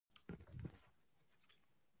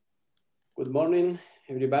Good morning,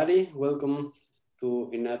 everybody. Welcome to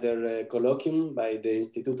another colloquium by the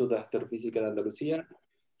Instituto de Astrophysical Andalucía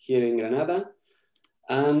here in Granada.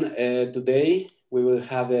 And today we will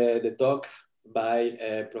have the talk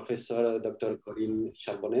by Professor Dr. Corinne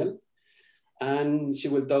Charbonnel. And she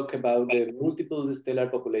will talk about the multiple stellar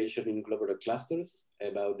population in globular clusters,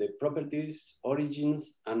 about the properties,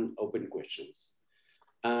 origins, and open questions.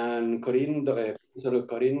 And Corinne, Professor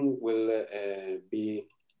Corinne will be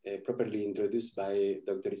properly introduced by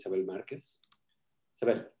Dr. Isabel Marquez.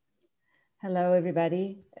 Isabel. Hello,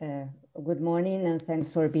 everybody. Good morning, and thanks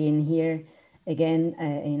for being here again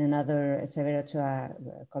in another Severo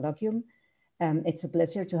colloquium. It's a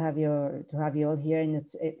pleasure to have you all here, and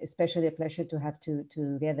it's especially a pleasure to have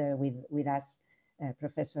together with us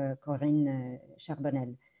Professor Corinne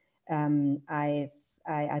Charbonnel. I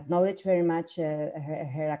acknowledge very much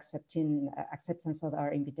her acceptance of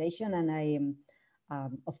our invitation, and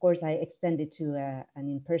of course, I extended to an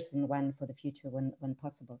in-person one for the future when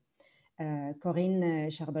possible. Corinne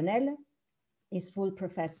Charbonnel is full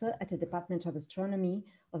professor at the Department of Astronomy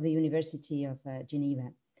of the University of Geneva.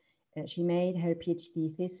 She made her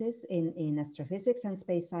PhD thesis in astrophysics and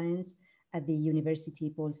space science at the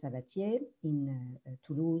Université Paul Sabatier in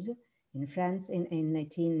Toulouse, in France, in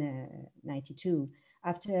 1992.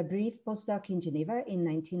 After a brief postdoc in Geneva in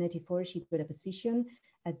 1984, she got a position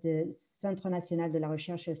at the Centre National de la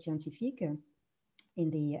Recherche Scientifique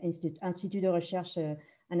in the Institut de Recherche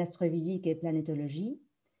en Astrophysique et Planétologie,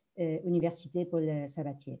 Université Paul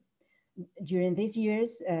Sabatier. During these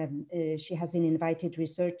years, she has been invited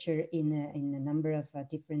researcher in a number of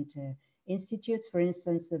different institutes, for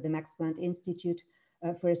instance, the Max Planck Institute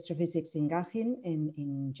for Astrophysics in Garching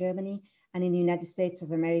in Germany, and in the United States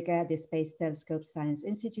of America, the Space Telescope Science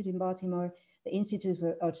Institute in Baltimore, the Institute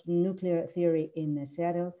of Nuclear Theory in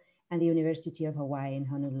Seattle, and the University of Hawaii in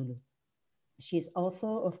Honolulu. She is author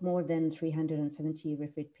of more than 370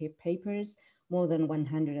 referred papers, more than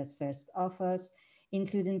 100 as first authors,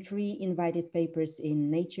 including 3 invited papers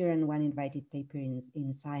in Nature and 1 invited paper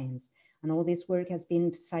in Science. And all this work has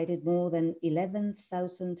been cited more than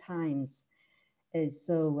 11,000 times,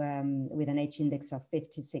 with an H index of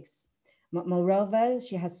 56. Moreover,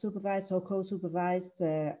 she has supervised or co-supervised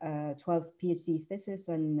 12 PhD theses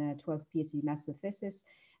and 12 PhD master theses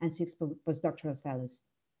and 6 postdoctoral fellows.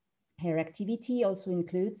 Her activity also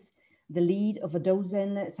includes the lead of a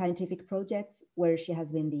dozen scientific projects where she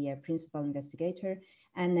has been the principal investigator,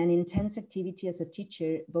 and an intense activity as a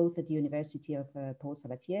teacher both at the University of Paul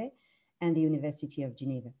Sabatier and the University of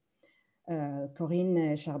Geneva.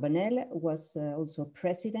 Corinne Charbonnel was also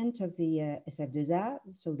president of the SF2A,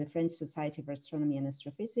 so the French Society for Astronomy and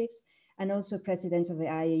Astrophysics, and also president of the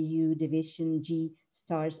IAU Division G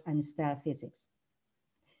Stars and Star Physics.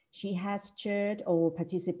 She has chaired or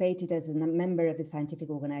participated as a member of the scientific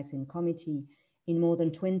organizing committee in more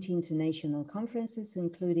than 20 international conferences,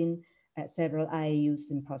 including several IAU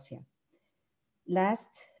symposia.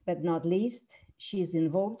 Last but not least, she is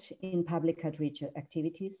involved in public outreach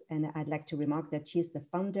activities, and I'd like to remark that she is the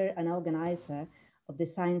founder and organizer of the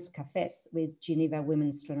Science Cafés with Geneva Women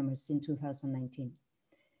Astronomers in 2019.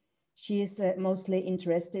 She is mostly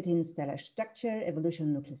interested in stellar structure,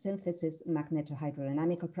 evolution, nucleosynthesis,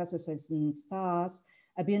 magneto-hydrodynamical processes in stars,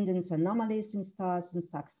 abundance anomalies in stars and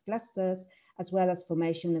star clusters, as well as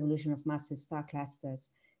formation and evolution of massive star clusters.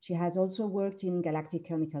 She has also worked in galactic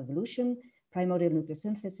chemical evolution, primordial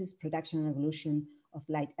nucleosynthesis, production and evolution of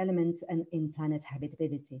light elements, and in planet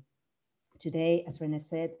habitability. Today, as René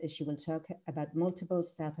said, she will talk about multiple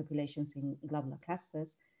star populations in globular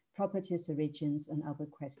clusters, properties, origins, and other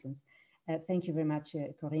questions. Thank you very much,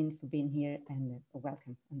 Corinne, for being here, and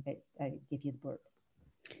welcome. And I give you the word.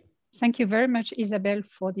 Thank you very much, Isabel,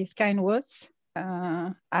 for these kind words.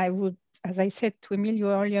 I would, as I said to Emilio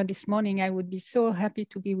earlier this morning, I would be so happy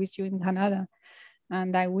to be with you in Granada.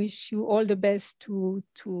 And I wish you all the best to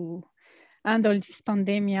handle this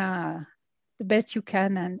pandemic the best you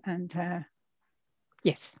can. And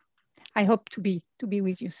yes, I hope to be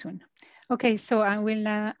with you soon. Okay, so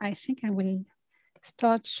I think I will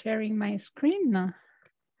start sharing my screen now.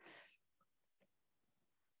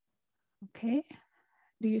 Okay,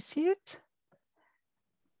 do you see it?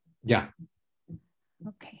 Yeah.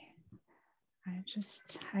 Okay, I'm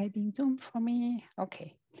just hiding Zoom for me.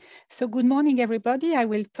 Okay. So good morning, everybody. I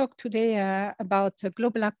will talk today about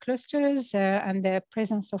globular clusters and the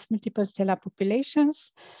presence of multiple stellar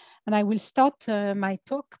populations. And I will start my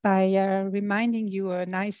talk by reminding you a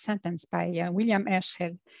nice sentence by William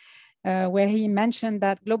Herschel, where he mentioned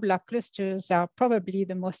that globular clusters are probably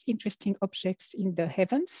the most interesting objects in the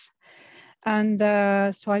heavens. And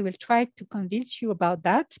so I will try to convince you about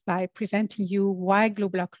that by presenting you why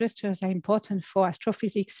globular clusters are important for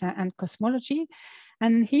astrophysics and cosmology.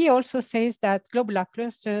 And he also says that globular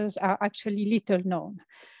clusters are actually little known.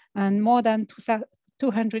 And more than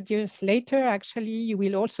 200 years later, actually, you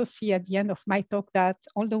will also see at the end of my talk that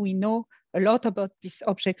although we know a lot about these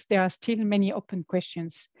objects, there are still many open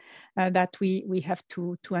questions that we have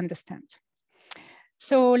to understand.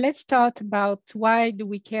 So let's start about why do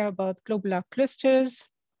we care about globular clusters.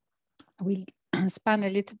 We'll span a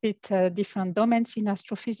little bit different domains in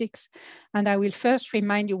astrophysics. And I will first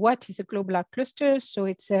remind you what is a globular cluster. So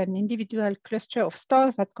it's an individual cluster of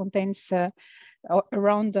stars that contains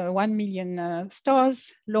around 1 million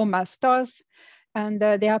stars, low mass stars. And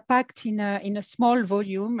they are packed in a small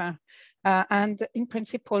volume. And in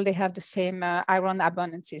principle, they have the same iron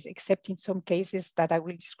abundances, except in some cases that I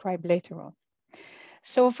will describe later on.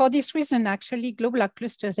 So for this reason, actually, globular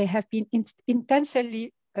clusters, they have been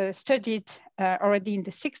intensively studied already in the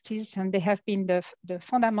 60s, and they have been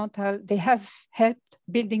they have helped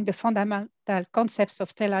building the fundamental concepts of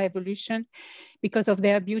stellar evolution because of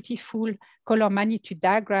their beautiful color magnitude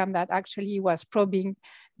diagram that actually was probing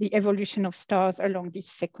the evolution of stars along this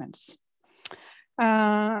sequence.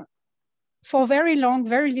 For very long,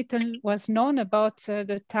 very little was known about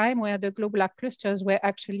the time where the globular clusters were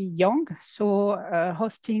actually young. So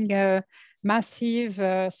hosting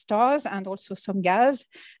massive stars and also some gas.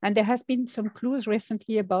 And there has been some clues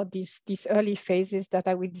recently about these early phases that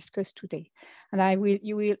I will discuss today. And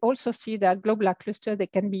you will also see that globular clusters, they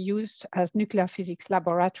can be used as nuclear physics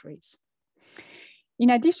laboratories. In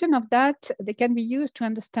addition of that, they can be used to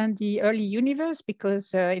understand the early universe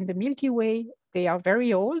because in the Milky Way, they are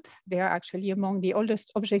very old. They are actually among the oldest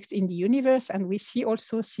objects in the universe. And we see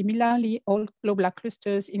also similarly old globular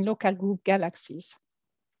clusters in local group galaxies.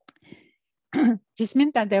 This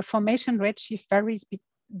means that their formation redshift varies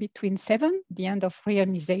between 7, the end of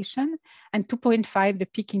reionization, and 2.5, the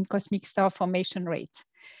peak in cosmic star formation rate.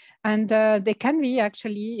 And they can be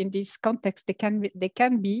actually, in this context, they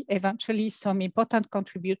can be eventually some important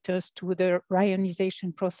contributors to the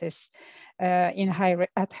reionization process at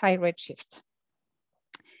high redshift.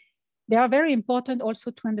 They are very important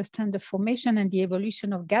also to understand the formation and the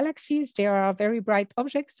evolution of galaxies. They are very bright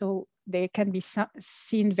objects, so they can be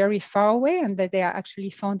seen very far away, and that they are actually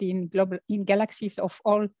found in galaxies of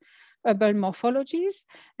all Hubble morphologies.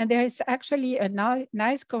 And there is actually a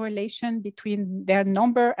nice correlation between their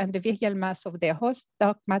number and the virial mass of their host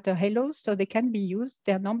dark matter halos. So they can be used,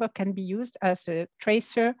 their number can be used as a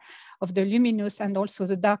tracer of the luminous and also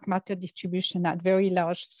the dark matter distribution at very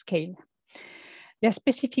large scale. Their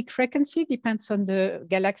specific frequency depends on the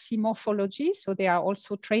galaxy morphology. So they are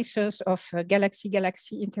also tracers of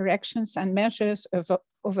galaxy-galaxy interactions and measures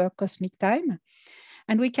over cosmic time.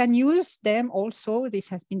 And we can use them also, this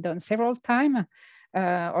has been done several times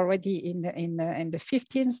already in the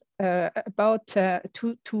 50s,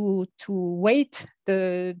 to weight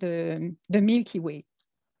the Milky Way.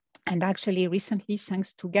 And actually recently,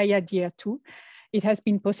 thanks to Gaia DR2, it has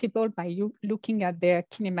been possible by looking at their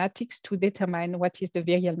kinematics to determine what is the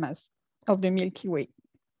virial mass of the Milky Way.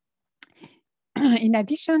 In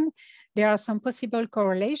addition, there are some possible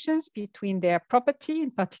correlations between their property,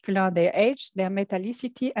 in particular their age, their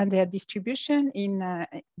metallicity, and their distribution in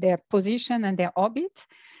their position and their orbit.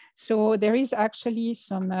 So there is actually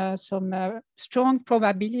some strong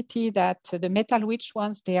probability that the metal-rich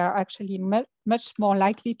ones, they are actually much more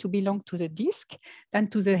likely to belong to the disk than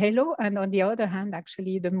to the halo. And on the other hand,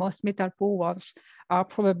 actually the most metal-poor ones are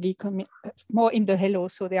probably coming more in the halo.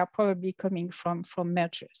 So they are probably coming from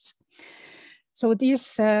mergers. So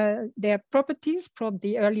these, their properties probe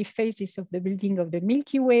the early phases of the building of the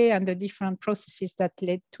Milky Way and the different processes that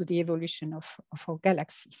led to the evolution of our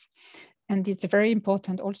galaxies. And it's very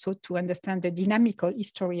important also to understand the dynamical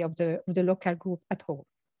history of the local group at all.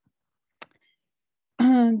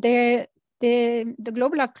 The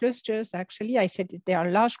globular clusters, actually, I said they are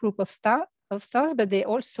a large group of stars, but they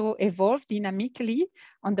also evolve dynamically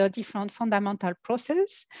under different fundamental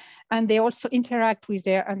processes. And they also interact with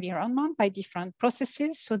their environment by different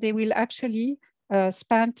processes. So they will actually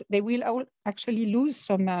actually lose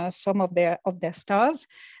some of their stars,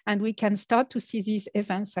 and we can start to see these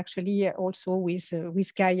events actually also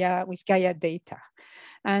with Gaia data.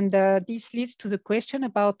 And this leads to the question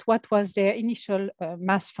about what was their initial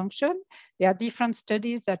mass function. There are different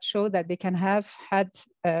studies that show that they can have had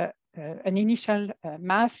an initial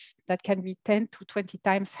mass that can be 10 to 20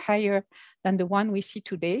 times higher than the one we see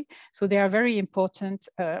today. So they are very important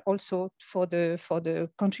also for the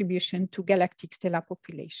contribution to galactic stellar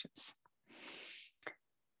populations.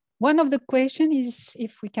 One of the questions is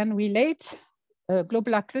if we can relate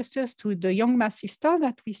globular clusters to the young massive stars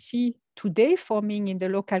that we see today forming in the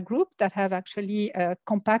local group that have actually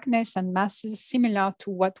compactness and masses similar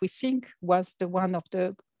to what we think was the one of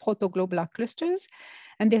the protoglobular clusters.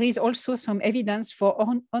 And there is also some evidence for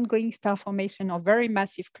ongoing star formation of very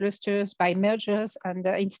massive clusters by mergers and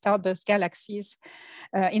in starburst galaxies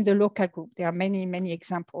in the local group. There are many, many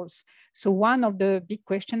examples. So one of the big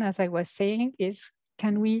questions, as I was saying, is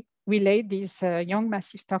can we relate these young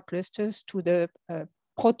massive star clusters to the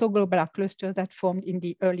protoglobular cluster that formed in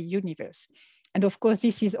the early universe? And of course,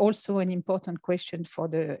 this is also an important question for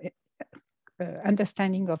the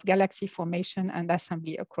understanding of galaxy formation and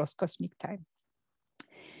assembly across cosmic time.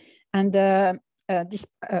 And this,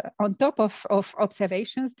 on top of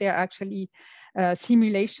observations, there are actually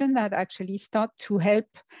simulations that actually start to help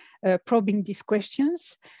probing these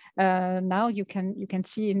questions. Now you can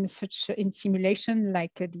see in simulation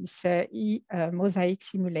like this mosaic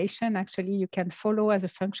simulation, actually you can follow as a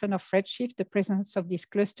function of redshift the presence of these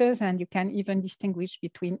clusters, and you can even distinguish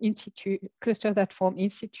between in situ clusters that form in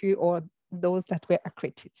situ or those that were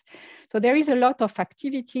accreted. So there is a lot of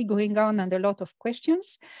activity going on and a lot of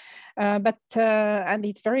questions, and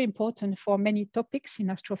it's very important for many topics in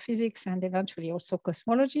astrophysics and eventually also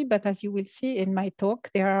cosmology. But as you will see in my talk,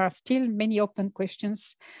 there are still many open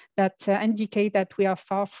questions that indicate that we are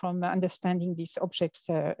far from understanding these objects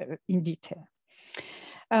in detail.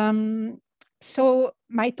 So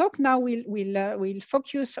my talk now will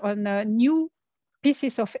focus on new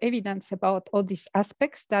pieces of evidence about all these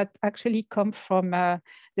aspects that actually come from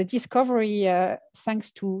the discovery,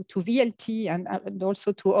 thanks to VLT and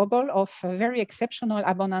also to Hubble, of very exceptional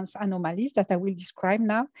abundance anomalies that I will describe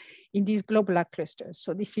now in these globular clusters.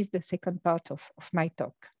 So this is the second part of my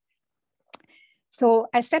talk. So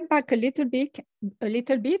I step back a little bit,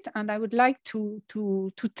 and I would like to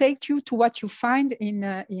take you to what you find in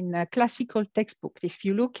a classical textbook. If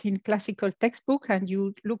you look in classical textbook and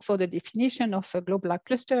you look for the definition of a globular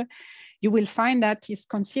cluster, you will find that it's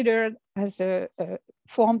considered as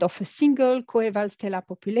formed of a single coeval stellar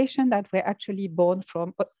population that were actually born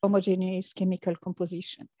from homogeneous chemical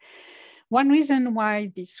composition. One reason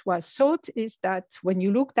why this was thought is that when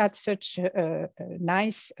you looked at such a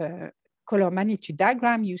nice color magnitude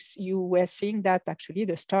diagram, you were seeing that actually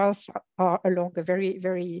the stars are along a very,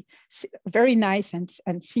 very, very nice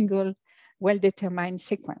and single, well-determined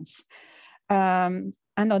sequence. And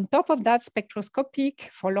on top of that, spectroscopic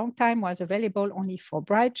for a long time was available only for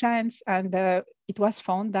bright giants, and it was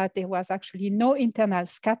found that there was actually no internal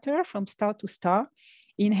scatter from star to star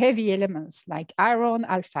in heavy elements like iron,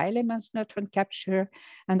 alpha elements, neutron capture,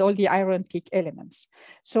 and all the iron peak elements.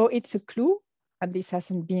 So it's a clue, and this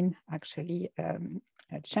hasn't been actually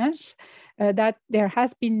changed, that there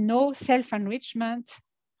has been no self-enrichment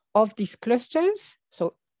of these clusters,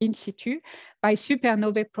 so in situ, by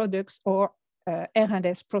supernovae products or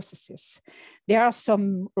R&S processes. There are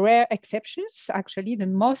some rare exceptions. Actually, the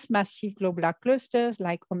most massive globular clusters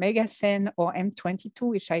like omega Cen or M22,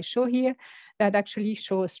 which I show here, that actually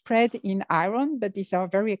show a spread in iron, but these are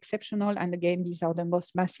very exceptional. And again, these are the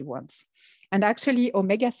most massive ones. And actually,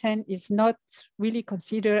 omega Cen is not really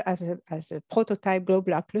considered as a prototype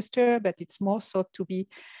globular cluster, but it's more thought to be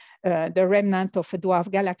the remnant of a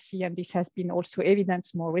dwarf galaxy, and this has been also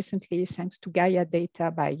evidenced more recently thanks to Gaia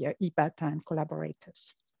data by Ibata and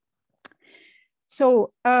collaborators.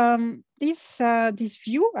 So this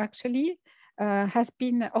view actually has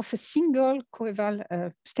been of a single coeval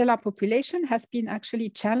stellar population has been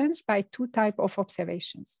actually challenged by two types of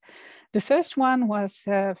observations. The first one was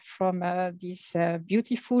from this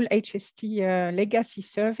beautiful HST legacy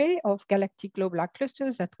survey of galactic globular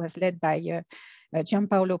clusters that was led by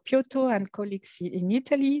Giampaolo Piotto and colleagues in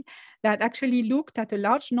Italy, that actually looked at a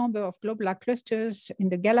large number of globular clusters in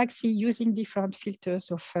the galaxy using different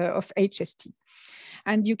filters of HST.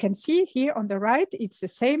 And you can see here on the right, it's the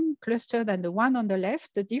same cluster than the one on the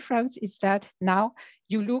left. The difference is that now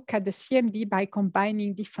you look at the CMD by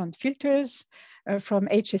combining different filters from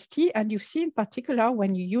HST. And you see in particular,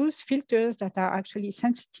 when you use filters that are actually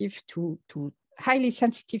sensitive to highly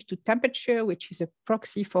sensitive to temperature, which is a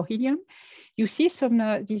proxy for helium, you see some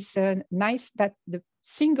nice that the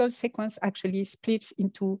single sequence actually splits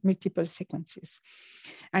into multiple sequences.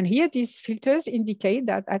 And here these filters indicate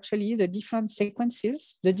that actually the different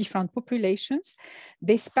sequences, the different populations,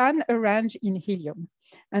 they span a range in helium.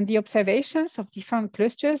 And the observations of different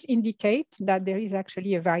clusters indicate that there is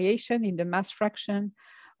actually a variation in the mass fraction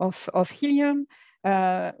of helium,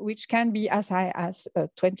 which can be as high as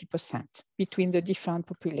 20% between the different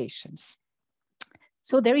populations.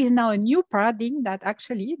 So there is now a new paradigm that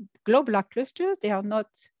actually globular clusters, they are not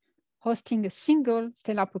hosting a single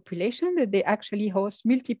stellar population, but they actually host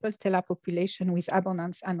multiple stellar population with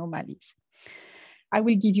abundance anomalies. I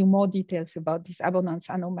will give you more details about these abundance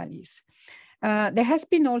anomalies. There has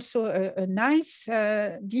been also a nice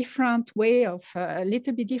different way of, a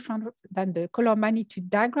little bit different than the color magnitude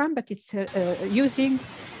diagram, but it's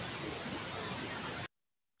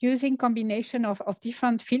using combination of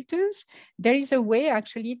different filters. There is a way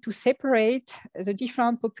actually to separate the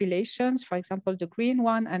different populations, for example, the green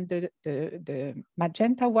one and the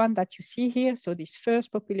magenta one that you see here. So this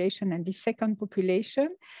first population and this second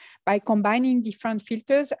population, by combining different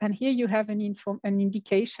filters. And here you have an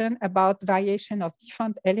indication about variation of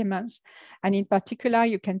different elements. And in particular,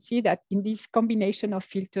 you can see that in this combination of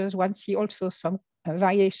filters, one see also some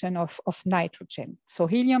variation of nitrogen. So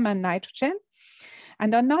helium and nitrogen.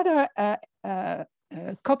 And another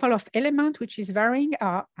couple of elements which is varying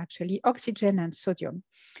are actually oxygen and sodium.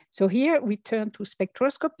 So here we turn to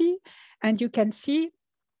spectroscopy, and you can see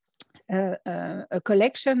a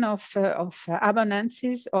collection of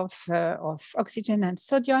abundances of oxygen and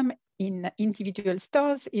sodium in individual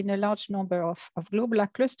stars in a large number of globular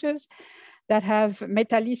clusters that have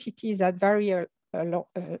metallicities that vary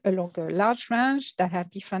along a large range, that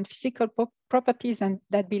have different physical properties and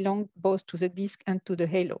that belong both to the disk and to the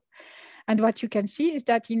halo. And what you can see is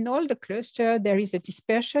that in all the cluster, there is a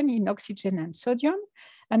dispersion in oxygen and sodium.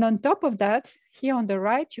 And on top of that, here on the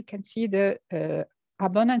right, you can see the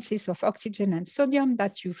abundances of oxygen and sodium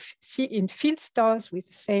that you see in field stars with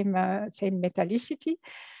the same metallicity.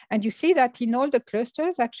 And you see that in all the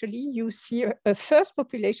clusters, actually, you see a first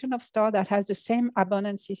population of stars that has the same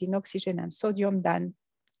abundances in oxygen and sodium than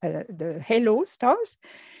the halo stars,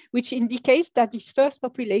 which indicates that this first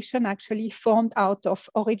population actually formed out of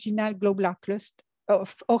original globular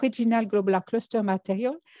cluster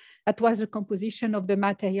material. That was the composition of the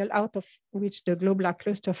material out of which the globular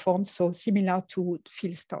cluster formed, so similar to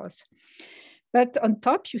field stars. But on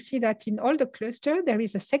top, you see that in all the cluster, there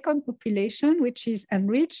is a second population which is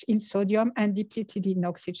enriched in sodium and depleted in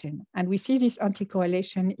oxygen. And we see this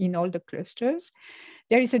anticorrelation in all the clusters.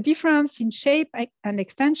 There is a difference in shape and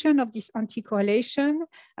extension of this anticorrelation.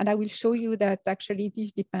 And I will show you that actually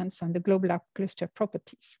this depends on the globular cluster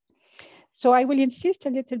properties. So I will insist a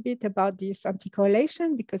little bit about this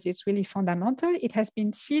anticorrelation because it's really fundamental. It has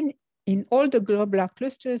been seen in all the globular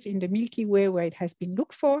clusters in the Milky Way where it has been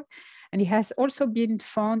looked for. And it has also been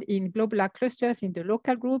found in globular clusters in the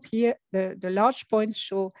local group. Here, the large points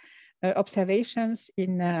show observations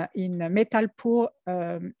in metal poor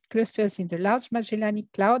clusters in the Large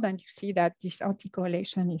Magellanic Cloud. And you see that this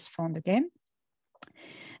anticorrelation is found again.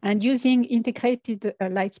 And using integrated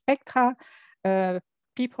light spectra,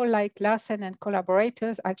 people like Larsen and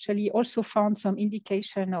collaborators actually also found some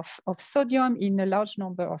indication of sodium in a large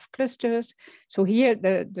number of clusters. So here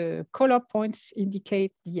the color points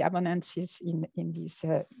indicate the abundances in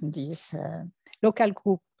these local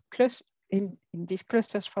group clusters, in these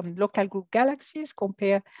clusters from local group galaxies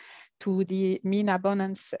compared to the mean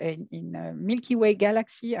abundance in Milky Way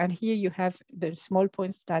galaxy. And here you have the small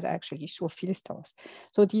points that actually show field stars.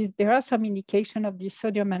 So there are some indication of this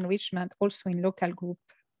sodium enrichment also in local group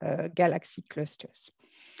galaxy clusters.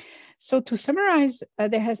 So to summarize,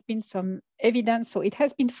 there has been some evidence. So it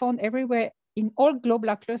has been found everywhere in all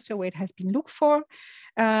globular clusters where it has been looked for.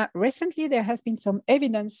 Recently, there has been some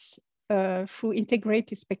evidence through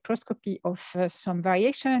integrated spectroscopy of some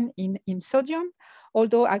variation in sodium,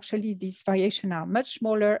 although actually these variations are much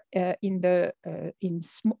smaller in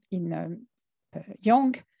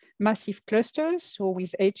young massive clusters, so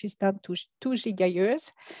with ages down to 2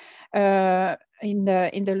 gigayears in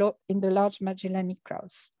the Large Magellanic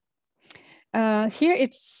Clouds. Here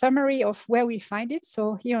it's a summary of where we find it.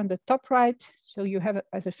 So here on the top right, so you have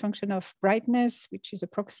as a function of brightness, which is a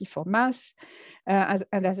proxy for mass,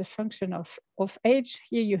 and as a function of age,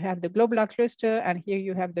 here you have the globular cluster, and here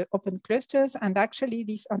you have the open clusters. And actually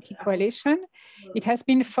this anticorrelation, it has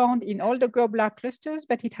been found in all the globular clusters,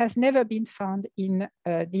 but it has never been found in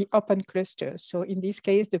the open clusters. So in this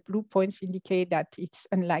case, the blue points indicate that it's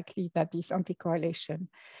unlikely that this anticorrelation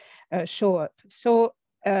show up. So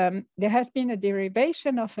there has been a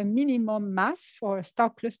derivation of a minimum mass for a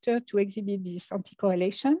star cluster to exhibit this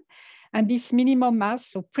anticorrelation. And this minimum mass,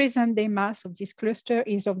 so present day mass of this cluster,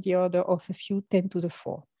 is of the order of a few 10 to the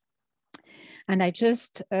 4. And I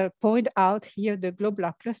just point out here the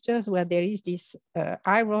globular clusters where there is this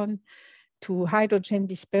iron to hydrogen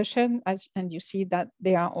dispersion, and you see that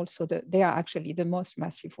they are also they are actually the most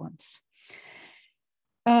massive ones.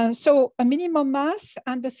 So a minimum mass,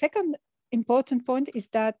 and the second important point is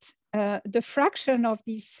that the fraction of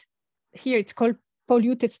this, here it's called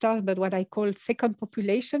polluted stars, but what I call second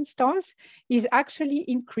population stars, is actually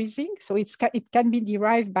increasing. So it can be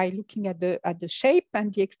derived by looking at the shape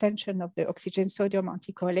and the extension of the oxygen-sodium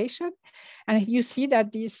anticorrelation. And you see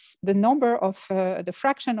that the number of the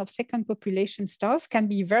fraction of second population stars can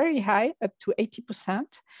be very high, up to 80%,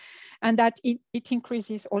 and that it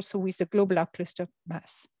increases also with the globular cluster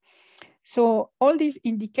mass. So all this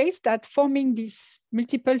indicates that forming this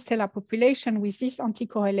multiple stellar population with this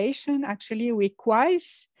anticorrelation actually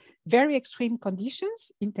requires very extreme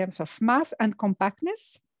conditions in terms of mass and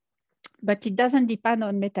compactness, but it doesn't depend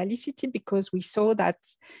on metallicity, because we saw that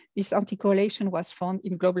this anticorrelation was found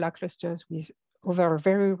in globular clusters with over a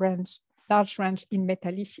very large range in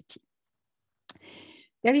metallicity.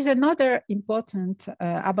 There is another important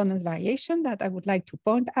abundance variation that I would like to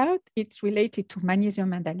point out. It's related to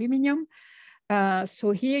magnesium and aluminum.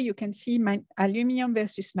 So here you can see aluminum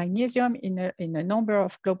versus magnesium in a number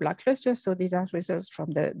of globular clusters. So these are results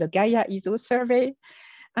from the Gaia ISO survey.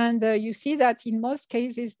 And you see that in most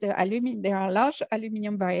cases, there are large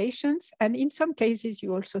aluminum variations. And in some cases,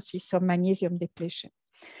 you also see some magnesium depletion.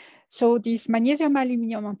 So this magnesium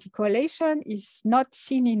aluminum anticorrelation is not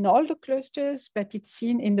seen in all the clusters, but it's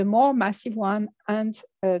seen in the more massive one and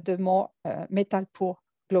the more metal poor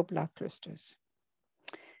globular clusters.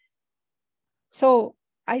 So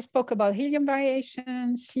I spoke about helium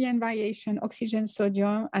variation, CN variation, oxygen,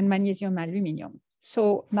 sodium, and magnesium aluminum.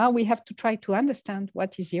 So now we have to try to understand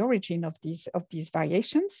what is the origin of these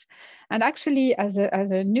variations. And actually, as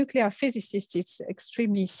a nuclear physicist, it's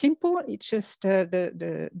extremely simple. It's just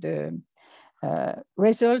the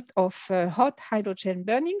result of hot hydrogen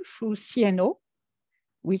burning through CNO,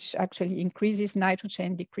 which actually increases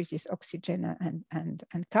nitrogen, decreases oxygen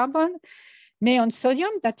and carbon. Neon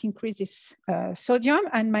sodium, that increases sodium,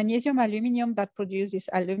 and magnesium aluminum, that produces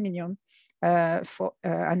aluminum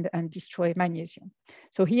and destroy magnesium.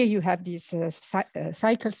 So here you have these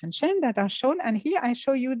cycles and chains that are shown. And here I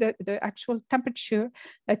show you the actual temperature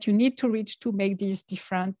that you need to reach to make these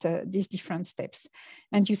different steps.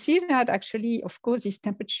 And you see that actually, of course, this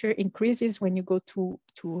temperature increases when you go to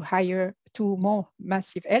more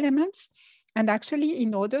massive elements. And actually,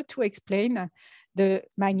 in order to explain the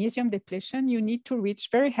magnesium depletion, you need to reach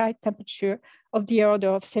very high temperature of the order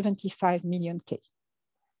of 75 million K.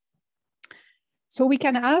 So we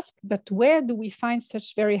can ask, but where do we find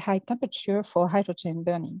such very high temperature for hydrogen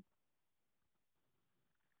burning?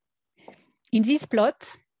 In this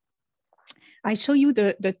plot, I show you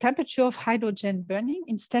the temperature of hydrogen burning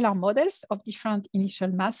in stellar models of different initial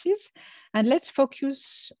masses. And let's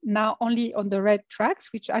focus now only on the red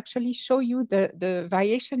tracks, which actually show you the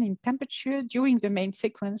variation in temperature during the main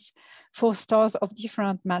sequence for stars of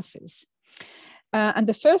different masses. And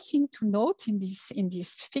the first thing to note in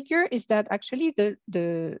this figure is that actually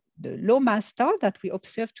the low mass star that we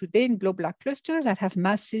observe today in globular clusters that have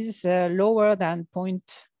masses lower than 0.8,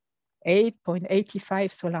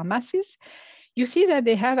 0.85 solar masses, you see that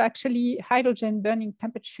they have actually hydrogen burning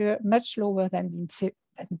temperature much lower than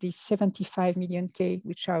the 75 million K,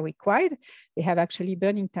 which are required. They have actually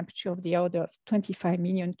burning temperature of the order of 25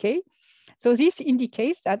 million K. So this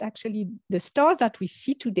indicates that actually the stars that we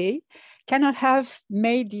see today cannot have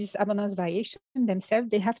made this abundance variation themselves.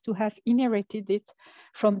 They have to have inherited it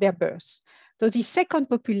from their birth. So the second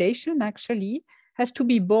population actually has to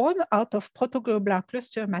be born out of protoglobular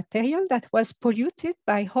cluster material that was polluted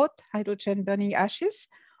by hot hydrogen burning ashes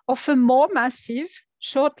of a more massive,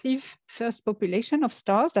 short-lived first population of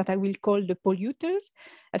stars that I will call the polluters,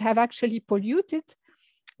 that have actually polluted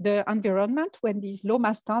the environment when these low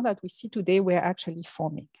mass stars that we see today were actually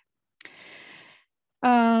forming.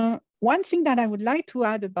 One thing that I would like to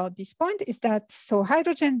add about this point is that so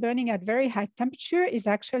hydrogen burning at very high temperature is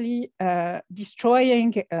actually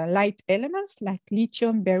destroying light elements like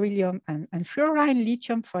lithium, beryllium, and fluorine.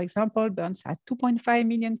 Lithium, for example, burns at 2.5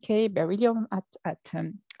 million K, beryllium at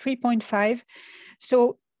 3.5.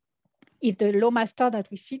 So if the low mass star that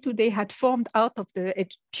we see today had formed out of the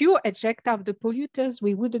pure ejecta of the polluters,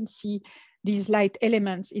 we wouldn't see these light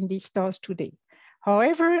elements in these stars today.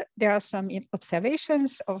 However, there are some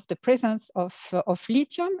observations of the presence of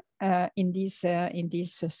lithium in these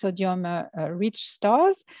sodium-rich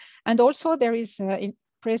stars. And also there is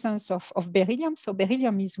presence of beryllium. So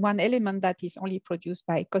beryllium is one element that is only produced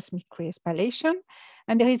by cosmic ray spallation.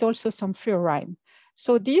 And there is also some fluorine.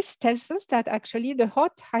 So this tells us that actually the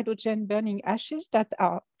hot hydrogen burning ashes that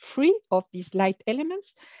are free of these light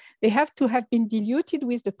elements, they have to have been diluted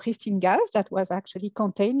with the pristine gas that was actually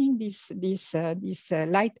containing these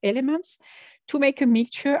light elements to make a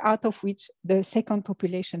mixture out of which the second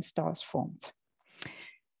population stars formed.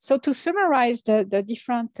 So to summarize the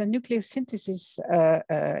different nucleosynthesis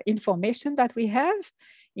information that we have,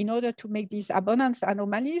 in order to make these abundance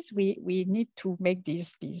anomalies, we need to make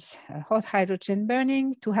these hot hydrogen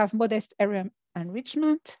burning, to have modest area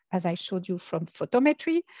enrichment, as I showed you from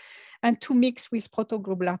photometry, and to mix with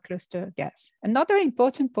protoglobular cluster gas. Another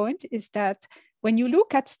important point is that when you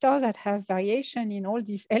look at stars that have variation in all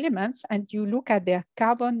these elements and you look at their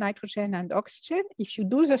carbon, nitrogen, and oxygen, if you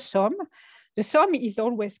do the sum is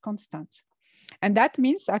always constant. And that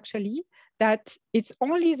means actually that it's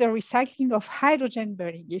only the recycling of hydrogen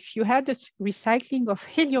burning. If you had the recycling of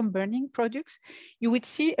helium burning products, you would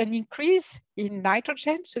see an increase in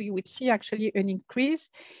nitrogen. So you would see actually an increase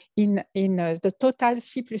in the total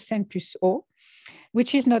C plus N plus O,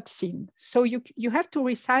 which is not seen. So you have to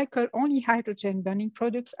recycle only hydrogen burning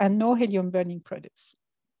products and no helium burning products.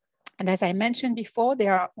 And as I mentioned before,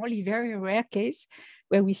 there are only very rare cases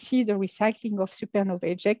where we see the recycling of supernova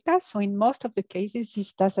ejecta. So in most of the cases,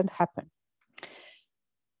 this doesn't happen.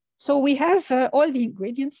 So we have all the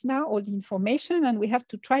ingredients now, all the information, and we have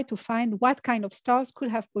to try to find what kind of stars could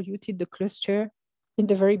have polluted the cluster in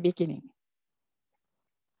the very beginning.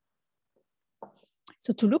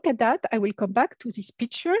 So to look at that, I will come back to this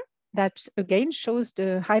picture that again shows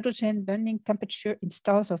the hydrogen burning temperature in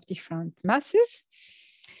stars of different masses.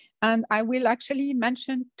 And I will actually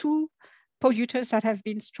mention two polluters that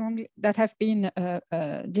have been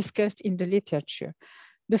discussed in the literature.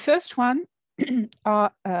 The first one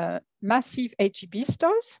are massive HGB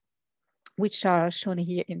stars, which are shown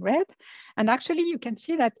here in red. And actually, you can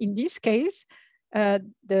see that in this case,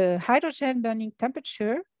 the hydrogen burning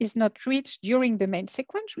temperature is not reached during the main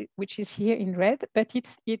sequence, which is here in red, but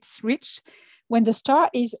it's reached when the star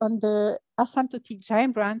is on the asymptotic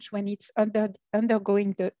giant branch, when it's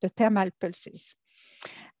undergoing the thermal pulses.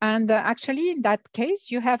 And actually, in that case,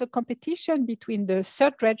 you have a competition between the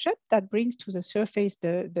third dredge-up that brings to the surface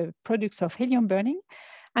the products of helium burning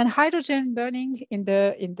and hydrogen burning in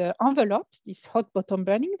the envelope, this hot bottom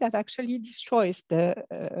burning that actually destroys the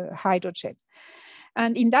hydrogen.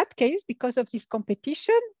 And in that case, because of this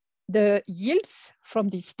competition, the yields from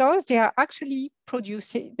these stars, they are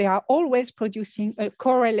always producing a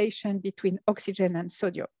correlation between oxygen and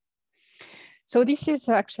sodium. So this is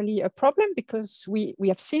actually a problem because we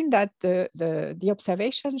have seen that the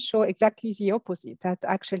observations show exactly the opposite, that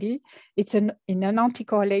actually it's in an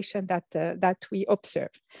anti-correlation that we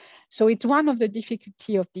observe. So it's one of the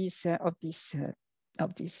difficulty of these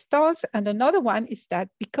stars. And another one is that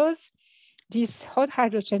because this hot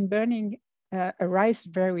hydrogen burning arrives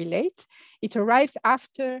very late, it arrives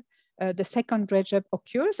after the second dredge-up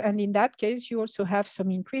occurs. And in that case, you also have some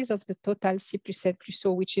increase of the total C plus N plus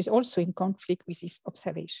O, which is also in conflict with these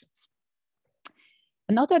observations.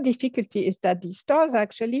 Another difficulty is that these stars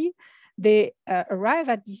actually, they arrive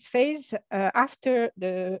at this phase after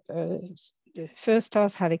the first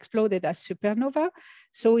stars have exploded as supernova.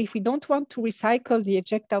 So if we don't want to recycle the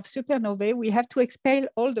ejecta of supernovae, we have to expel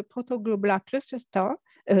all the protoglobular cluster star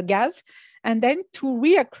gas, and then to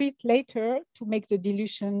reaccrete later to make the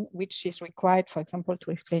dilution which is required, for example,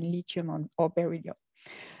 to explain lithium or beryllium.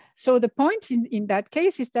 So the point in that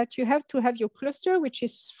case is that you have to have your cluster which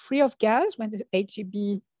is free of gas when the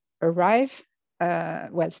HGB arrive,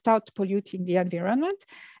 start polluting the environment.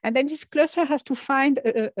 And then this cluster has to find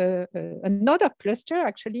another cluster,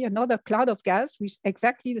 actually another cloud of gas with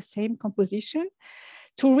exactly the same composition,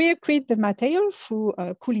 to reaccrete the material through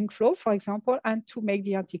a cooling flow, for example, and to make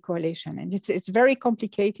the anti-correlation. And it's very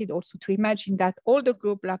complicated also to imagine that all the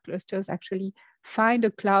globular clusters actually find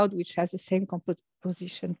a cloud which has the same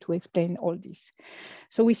composition to explain all this.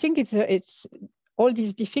 So we think it's all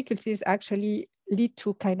these difficulties actually lead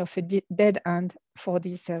to kind of a dead end for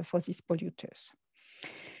these polluters.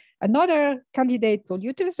 Another candidate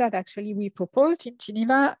polluters that actually we proposed in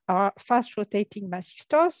Geneva are fast rotating massive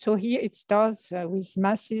stars. So here it's stars with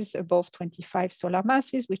masses above 25 solar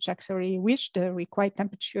masses, which actually reach the required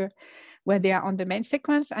temperature when they are on the main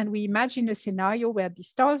sequence. And we imagine a scenario where the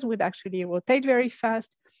stars would actually rotate very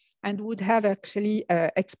fast and would have actually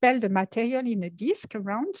expelled the material in a disk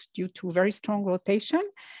around due to very strong rotation.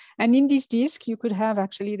 And in this disk, you could have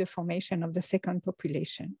actually the formation of the second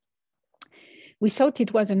population. We thought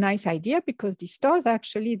it was a nice idea because the stars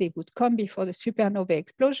actually, they would come before the supernova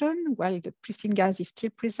explosion while the pristine gas is still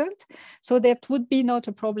present. So that would be not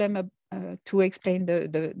a problem to explain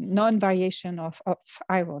the non-variation of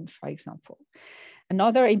iron, for example.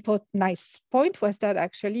 Another important nice point was that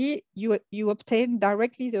actually you obtain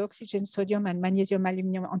directly the oxygen, sodium, and magnesium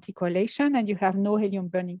aluminum anticoagulation, and you have no helium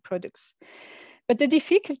burning products. But the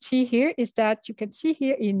difficulty here is that you can see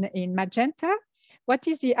here in magenta, what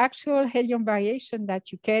is the actual helium variation that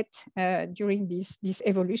you get during this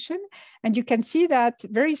evolution. And you can see that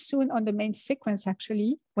very soon on the main sequence,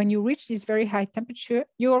 actually, when you reach this very high temperature,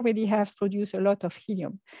 you already have produced a lot of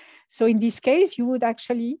helium. So in this case, you would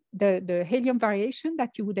actually, the helium variation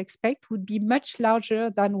that you would expect would be much larger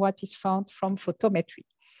than what is found from photometry.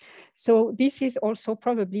 So this is also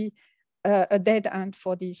probably a dead end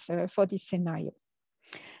for this scenario.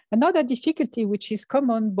 Another difficulty, which is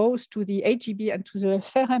common both to the HGB and to the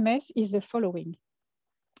FRMS, is the following.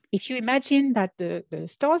 If you imagine that the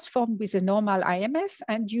stars formed with a normal IMF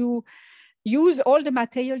and you use all the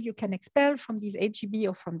material you can expel from these HGB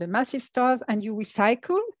or from the massive stars and you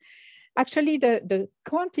recycle, actually the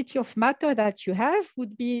quantity of matter that you have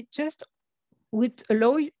would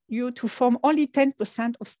allow you to form only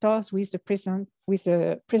 10% of stars with the present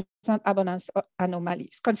abundance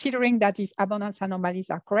anomalies, considering that these abundance anomalies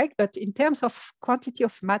are correct. But in terms of quantity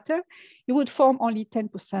of matter, you would form only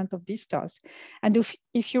 10% of these stars. And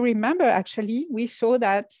if you remember, actually, we saw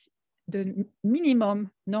that the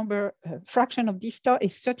minimum number fraction of these stars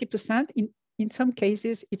is 30%. In some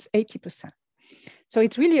cases, it's 80%. So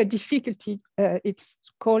it's really a difficulty. It's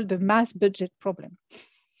called the mass budget problem.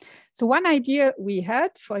 So one idea we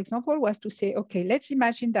had, for example, was to say, okay, let's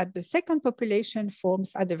imagine that the second population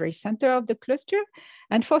forms at the very center of the cluster.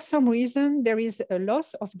 And for some reason, there is a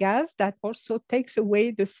loss of gas that also takes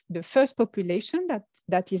away the first population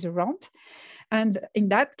that is around. And in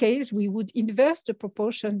that case, we would inverse the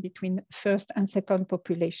proportion between first and second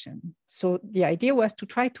population. So the idea was to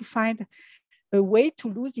try to find a way to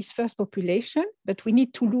lose this first population, but we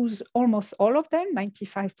need to lose almost all of them,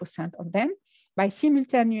 95% of them, by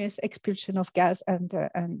simultaneous expulsion of gas and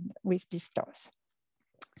with these stars.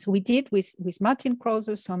 So we did with Martin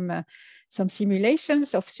Krause some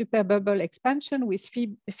simulations of superbubble expansion with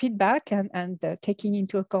feedback and taking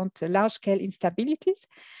into account large-scale instabilities.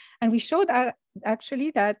 And we showed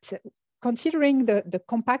actually that considering the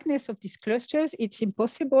compactness of these clusters, it's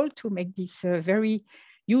impossible to make this very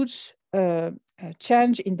huge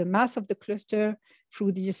change in the mass of the cluster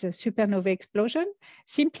through this supernovae explosion,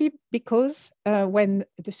 simply because when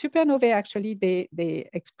the supernovae actually, they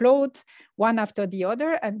explode one after the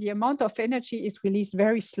other, and the amount of energy is released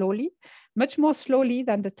very slowly, much more slowly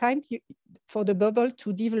than the time for the bubble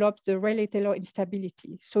to develop the Rayleigh-Taylor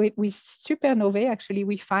instability. So with supernovae, actually,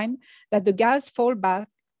 we find that the gas fall back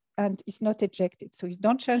and is not ejected. So you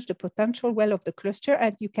don't change the potential well of the cluster,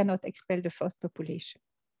 and you cannot expel the first population.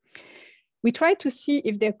 We tried to see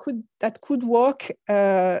if that could work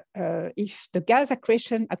if the gas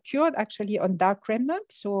accretion occurred actually on dark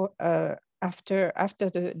remnants. So after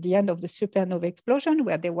the end of the supernova explosion,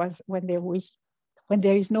 when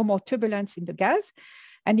there is no more turbulence in the gas.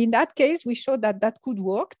 And in that case, we showed that could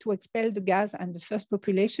work to expel the gas and the first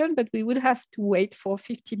population, but we will have to wait for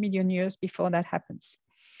 50 million years before that happens.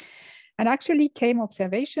 And actually came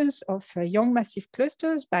observations of young massive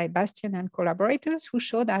clusters by Bastian and collaborators who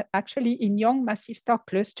showed that actually in young massive star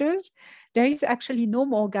clusters, there is actually no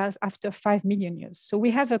more gas after 5 million years. So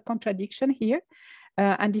we have a contradiction here.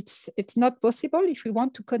 And it's not possible if we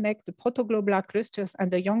want to connect the protoglobular clusters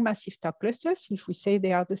and the young massive star clusters. If we say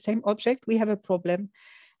they are the same object, we have a problem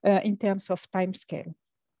in terms of time scale.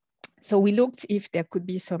 So we looked if there could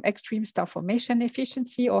be some extreme star formation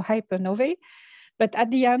efficiency or hypernovae. But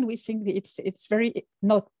at the end, we think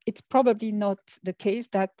it's probably not the case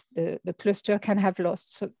that the cluster can have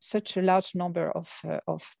lost such a large number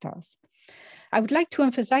of stars. I would like to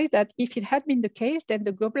emphasize that if it had been the case, then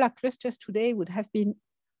the globular clusters today would have been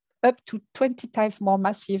up to 20 times more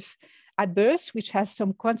massive at birth, which has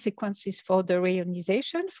some consequences for the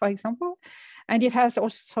reionization, for example. And it has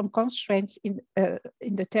also some constraints in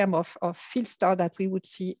the term of field star that we would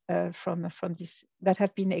see from this, that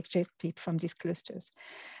have been ejected from these clusters.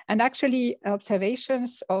 And actually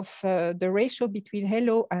observations of the ratio between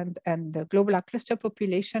halo and the globular cluster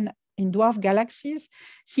population in dwarf galaxies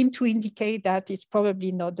seem to indicate that it's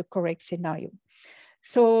probably not the correct scenario.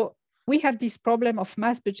 So we have this problem of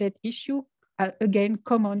mass budget issue, again,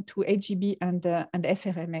 common to HGB and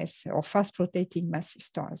FRMS, or fast rotating massive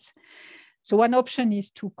stars. So one option is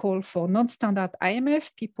to call for non-standard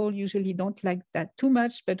IMF. People usually don't like that too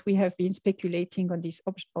much, but we have been speculating on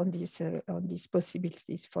these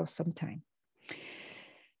possibilities for some time.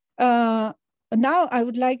 Now I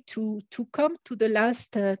would like to come to the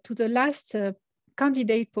last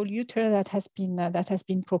candidate polluter that has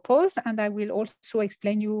been proposed, and I will also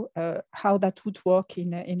explain you how that would work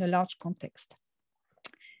in a large context.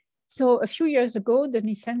 So a few years ago,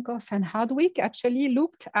 Denisenkov and Hardwick actually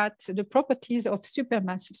looked at the properties of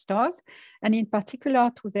supermassive stars, and in particular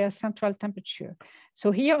to their central temperature.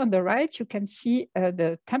 So here on the right, you can see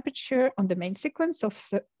the temperature on the main sequence of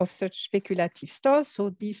such speculative stars. So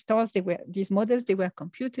these stars, these models, they were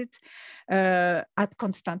computed at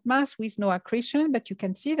constant mass with no accretion, but you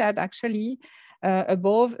can see that actually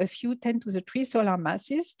above a few 10⁻³ solar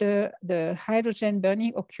masses, the hydrogen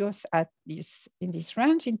burning occurs in this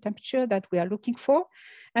range in temperature that we are looking for.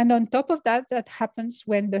 And on top of that, that happens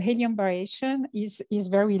when the helium variation is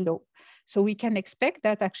very low. So we can expect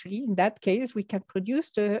that actually in that case, we can produce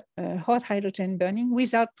the hot hydrogen burning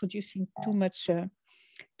without producing too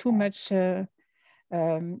much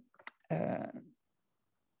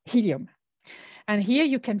helium. And here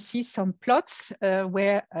you can see some plots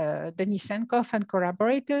where Denisenkov and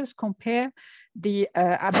collaborators compare the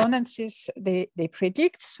abundances they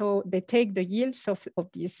predict. So they take the yields of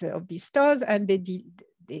these stars and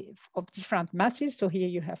of different masses. So here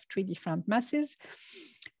you have 3 different masses.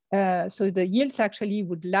 So the yields actually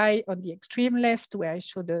would lie on the extreme left where I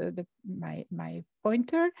show my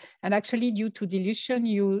pointer. And actually due to dilution,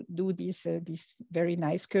 you do these very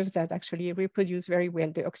nice curves that actually reproduce very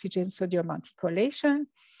well the oxygen-sodium anticoagulation,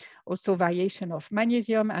 also variation of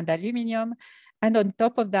magnesium and aluminum. And on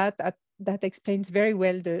top of that, that explains very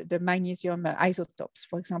well the magnesium isotopes,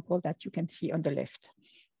 for example, that you can see on the left.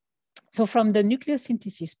 So from the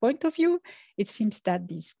nucleosynthesis point of view, it seems that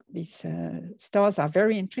these stars are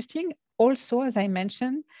very interesting. Also, as I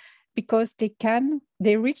mentioned, because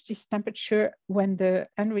they reach this temperature when the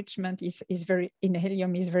enrichment in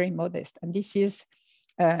helium is very modest. And this is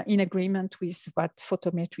in agreement with what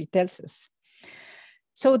photometry tells us.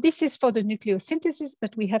 So this is for the nucleosynthesis,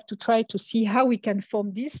 but we have to try to see how we can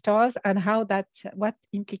form these stars and what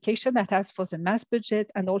implication that has for the mass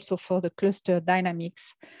budget and also for the cluster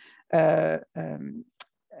dynamics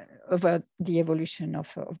over the evolution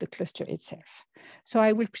of the cluster itself. So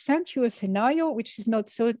I will present you a scenario which is not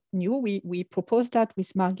so new. We proposed that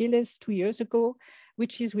with Margiles 2 years ago,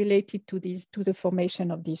 which is related to the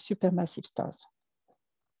formation of these supermassive stars.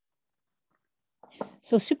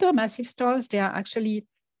 So supermassive stars, they are actually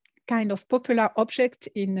kind of popular object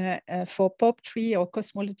for POP3 or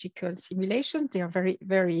cosmological simulations. They are very,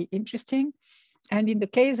 very interesting. And in the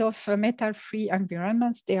case of metal-free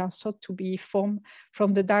environments, they are thought to be formed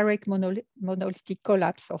from the direct monolithic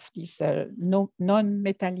collapse of these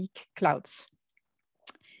non-metallic clouds.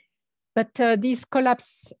 But this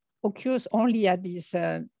collapse occurs only at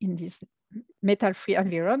in these metal-free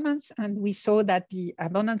environments, and we saw that the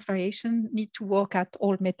abundance variation need to work at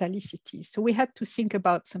all metallicity. So we had to think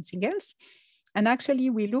about something else. And actually,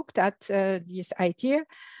 we looked at this idea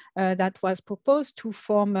that was proposed to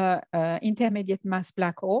form an intermediate mass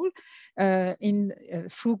black hole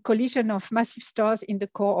through collision of massive stars in the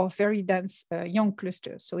core of very dense young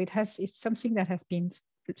clusters. So it's something that has been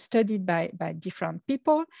studied by different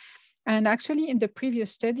people. And actually, in the previous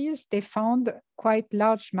studies, they found quite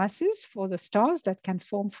large masses for the stars that can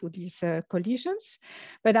form through these collisions,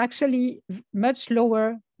 but actually much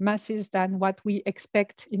lower masses than what we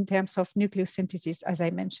expect in terms of nucleosynthesis, as I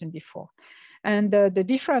mentioned before. And the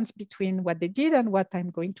difference between what they did and what I'm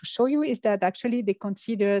going to show you is that actually they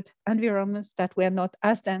considered environments that were not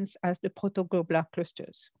as dense as the protoglobular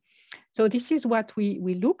clusters. So this is what we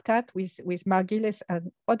looked at with Margiles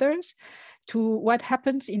and others to what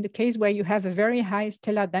happens in the case where you have a very high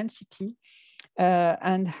stellar density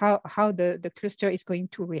and how the cluster is going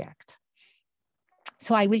to react.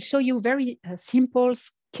 So I will show you a very simple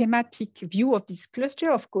schematic view of this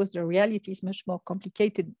cluster. Of course, the reality is much more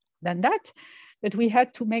complicated than that, but we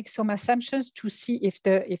had to make some assumptions to see if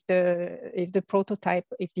the prototype,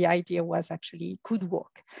 if the idea could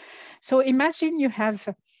work. So imagine you have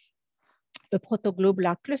a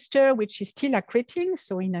protoglobular cluster, which is still accreting,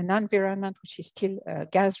 so in an environment which is still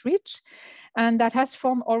gas-rich, and that has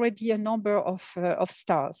formed already a number of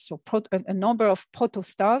stars, so a number of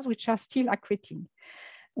protostars which are still accreting.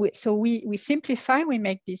 So we simplify, we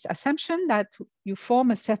make this assumption that you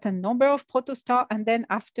form a certain number of protostars, and then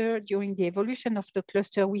during the evolution of the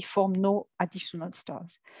cluster, we form no additional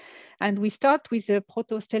stars. And we start with a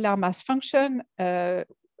protostellar mass function,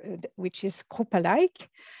 which is group-alike,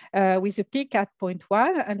 with a peak at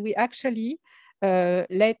 0.1, and we actually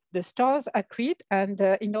let the stars accrete, and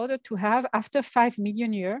in order to have, after 5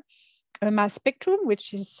 million years, a mass spectrum,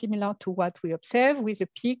 which is similar to what we observe with a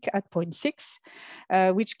peak at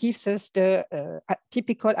 0.6, which gives us the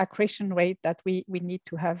typical accretion rate that we need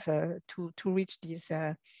to have to reach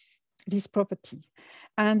this property.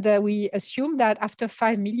 And we assume that after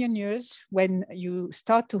 5 million years, when you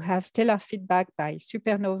start to have stellar feedback by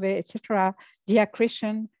supernovae, etc., the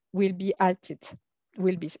accretion will be halted,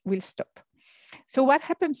 will stop. So what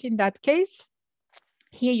happens in that case?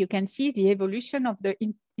 Here you can see the evolution of the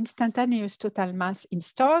instantaneous total mass in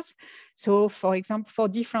stars. So for example, for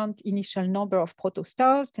different initial number of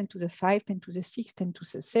protostars, 10 to the 5, 10 to the 6, 10 to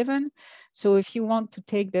the 7. So if you want to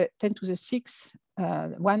take the 10 to the 6,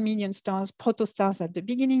 1 million stars, protostars at the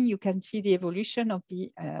beginning, you can see the evolution of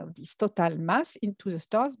this total mass into the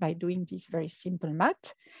stars by doing this very simple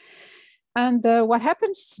math. And what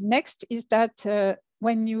happens next is that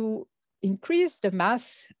when you increase the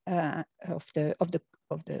mass of the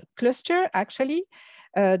cluster, actually,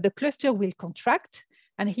 the cluster will contract.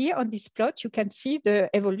 And here on this plot, you can see the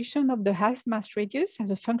evolution of the half mass radius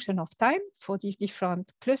as a function of time for these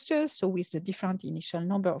different clusters, so with the different initial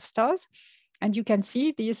number of stars. And you can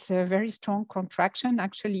see this very strong contraction,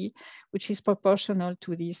 actually, which is proportional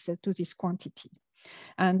to this quantity.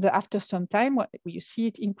 And after some time, you see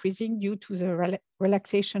it increasing due to the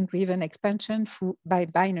relaxation-driven expansion by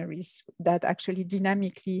binaries that actually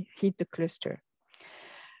dynamically hit the cluster.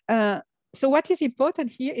 So what is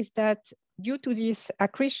important here is that due to this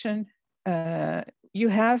accretion, you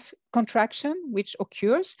have contraction which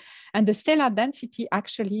occurs, and the stellar density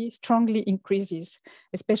actually strongly increases,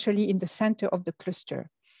 especially in the center of the cluster.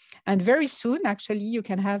 And very soon, actually, you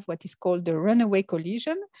can have what is called the runaway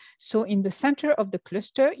collision. So in the center of the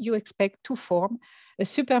cluster, you expect to form a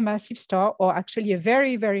supermassive star, or actually a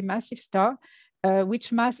very, very massive star,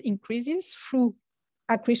 which mass increases through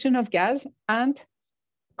accretion of gas and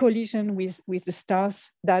collision with the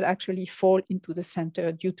stars that actually fall into the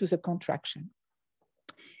center due to the contraction.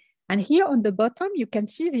 And here on the bottom, you can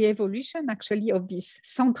see the evolution actually of this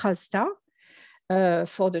central star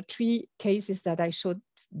for the 3 cases that I showed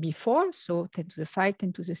before, so 10 to the 5,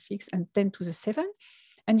 10 to the 6, and 10 to the 7.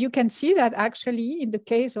 And you can see that actually in the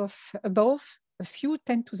case of above a few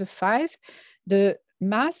 10 to the 5, the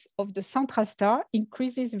mass of the central star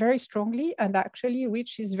increases very strongly and actually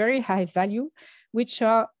reaches very high value, which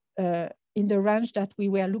are in the range that we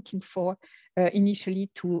were looking for initially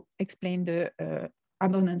to explain the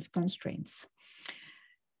abundance constraints.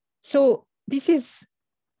 So this is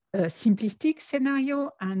a simplistic scenario,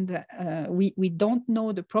 and we don't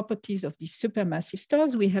know the properties of these supermassive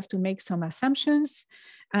stars. We have to make some assumptions.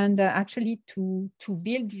 And actually to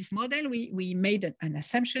build this model, we made an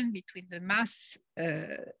assumption between the mass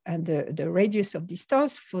and the radius of these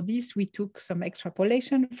stars. For this, we took some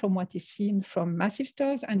extrapolation from what is seen from massive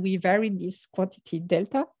stars, and we varied this quantity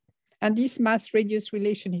delta. And this mass radius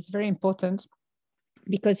relation is very important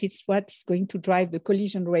because it's what is going to drive the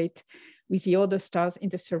collision rate with the other stars in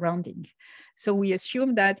the surrounding. So we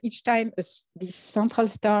assume that each time this central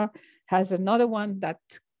star has another one that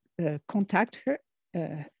contact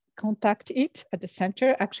it at the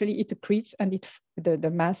center, actually it accretes and the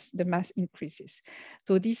mass increases.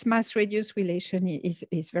 So this mass radius relation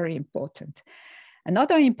is very important.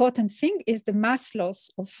 Another important thing is the mass loss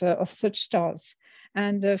of such stars.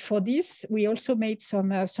 And for this, we also made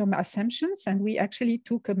some assumptions, and we actually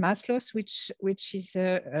took a mass loss which is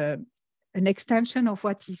an extension of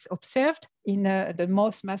what is observed in the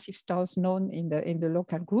most massive stars known in the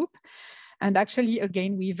local group. And actually,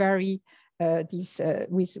 again, we vary this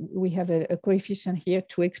we have a coefficient here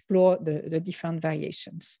to explore the different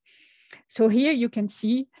variations. So here you can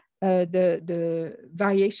see the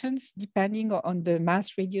variations depending on the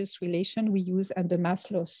mass radius relation we use and the mass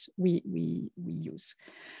loss we use.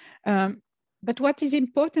 But what is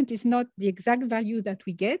important is not the exact value that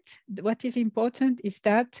we get. What is important is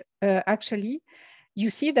that actually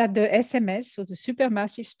you see that the SMS, so the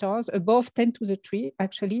supermassive stars above 10 to the 3,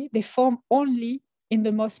 actually, they form only in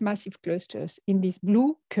the most massive clusters. In this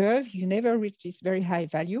blue curve, you never reach this very high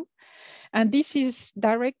value. And this is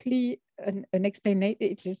directly an explanation,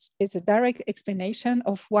 it's a direct explanation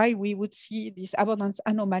of why we would see these abundance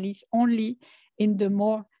anomalies only in the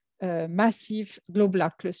more massive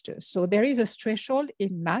globular clusters. So there is a threshold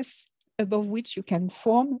in mass above which you can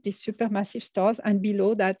form these supermassive stars, and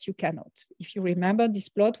below that you cannot. If you remember this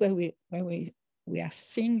plot where we are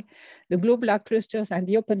seeing the globular clusters and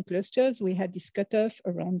the open clusters, we had this cutoff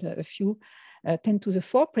around a few 10 to the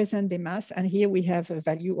 4 present day mass, and here we have a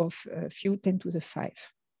value of a few 10 to the 5.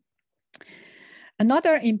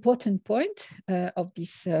 Another important point of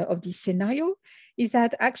this scenario is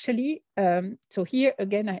that actually, so here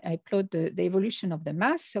again, I plot the evolution of the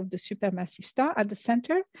mass of the supermassive star at the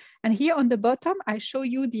center. And here on the bottom, I show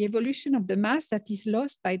you the evolution of the mass that is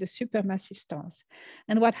lost by the supermassive stars.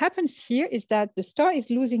 And what happens here is that the star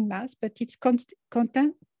is losing mass, but its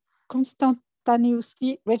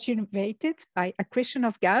constantly regenerated by accretion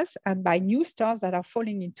of gas and by new stars that are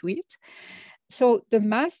falling into it. So the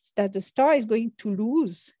mass that the star is going to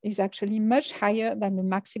lose is actually much higher than the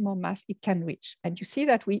maximum mass it can reach. And you see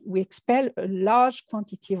that we expel a large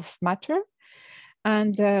quantity of matter.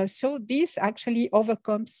 And so this actually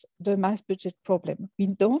overcomes the mass budget problem. We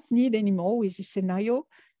don't need anymore with this scenario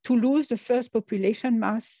to lose the first population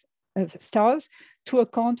mass of stars to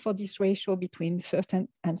account for this ratio between first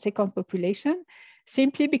and second population,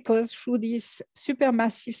 simply because through this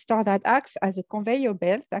supermassive star that acts as a conveyor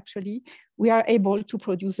belt, actually, we are able to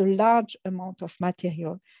produce a large amount of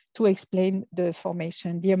material to explain the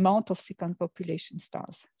formation, the amount of second population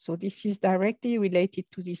stars. So this is directly related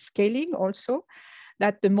to this scaling also,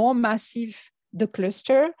 that the more massive the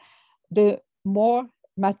cluster, the more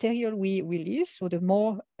material we release. So the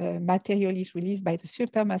more material is released by the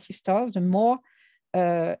supermassive stars, the more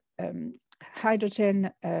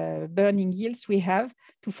hydrogen burning yields we have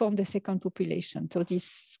to form the second population. So this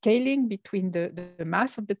scaling between the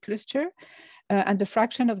mass of the cluster and the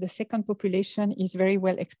fraction of the second population is very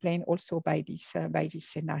well explained also by this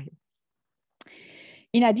scenario.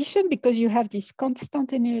 In addition, because you have this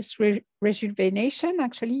constantaneous rejuvenation,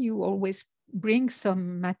 actually you always bring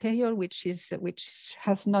some material which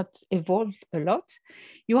has not evolved a lot.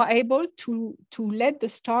 You are able to let the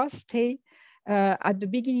star stay at the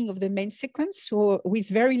beginning of the main sequence, so with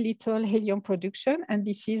very little helium production, and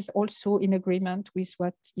this is also in agreement with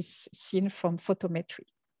what is seen from photometry.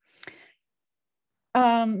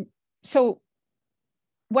 So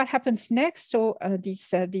what happens next? So these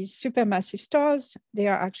supermassive stars, they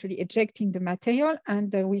are actually ejecting the material,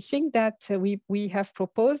 and we think that we have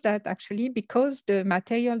proposed that actually because the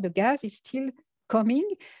material, the gas is still coming,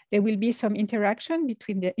 there will be some interaction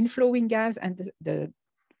between the inflowing gas and the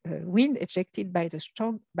wind ejected by the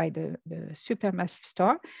supermassive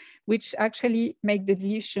star, which actually make the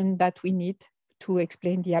dilution that we need to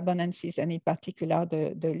explain the abundances, and in particular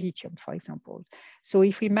the lithium, for example. So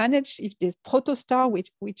if we manage, if the protostar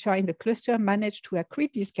which are in the cluster manage to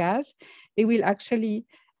accrete this gas, they will actually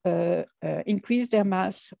increase their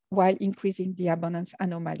mass while increasing the abundance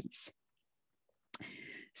anomalies.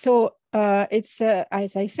 So it's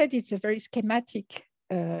as I said, it's a very schematic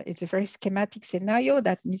scenario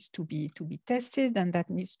that needs to be tested, and that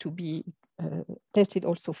needs to be tested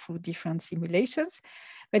also through different simulations,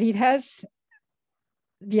 but it has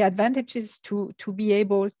the advantages to be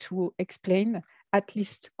able to explain, at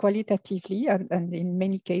least qualitatively, and in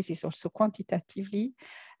many cases also quantitatively,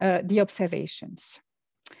 the observations.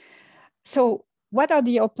 So what are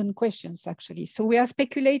the open questions actually? So we are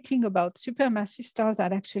speculating about supermassive stars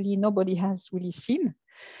that actually nobody has really seen.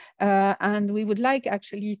 And we would like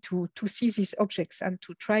actually to see these objects and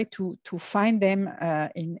to try to find them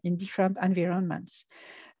in different environments.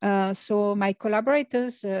 So my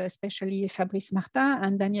collaborators, especially Fabrice Martin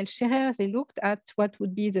and Daniel Scherer, they looked at what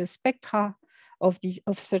would be the spectra of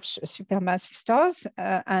such supermassive stars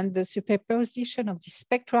and the superposition of the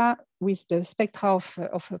spectra with the spectra of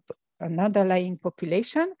an underlying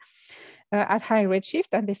population at high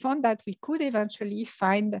redshift, and they found that we could eventually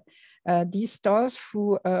find these stars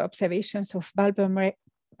through observations of Balmer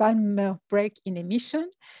break in emission.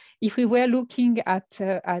 If we were looking at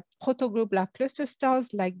protoglobular cluster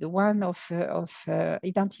stars like the one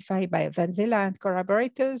identified by Vanzella and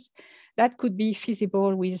collaborators, that could be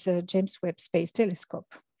feasible with James Webb Space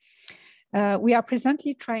Telescope. We are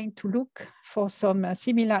presently trying to look for some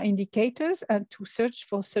similar indicators and to search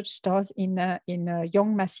for such stars in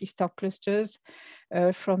young massive star clusters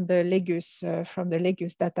from the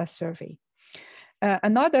LEGUS data survey.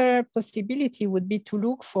 Another possibility would be to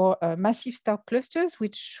look for massive star clusters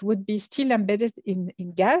which would be still embedded in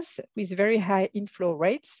gas with very high inflow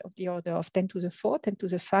rates of the order of 10 to the 4, 10 to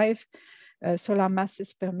the 5 solar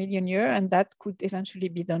masses per million year, and that could eventually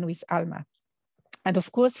be done with ALMA. And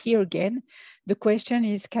of course, here again, the question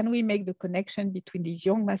is, can we make the connection between these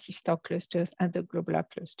young massive star clusters and the globular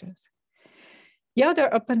clusters? The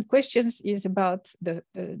other open questions is about the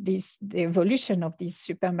evolution of these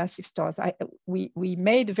supermassive stars. We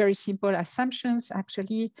made very simple assumptions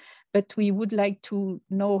actually, but we would like to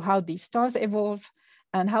know how these stars evolve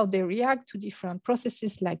and how they react to different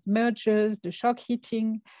processes like mergers, the shock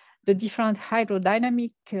heating, the different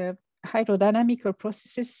hydrodynamical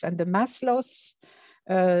processes and the mass loss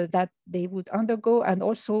that they would undergo, and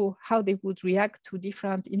also how they would react to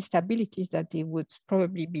different instabilities that they would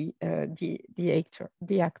probably be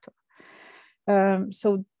the actor.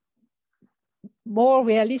 So more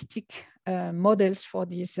realistic models for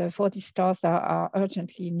these stars are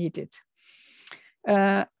urgently needed.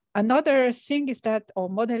 Another thing is that our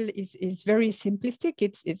model is very simplistic.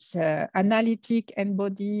 It's analytic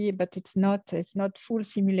n-body, but it's not full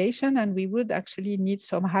simulation, and we would actually need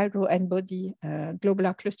some hydro n-body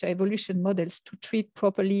globular cluster evolution models to treat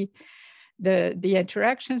properly the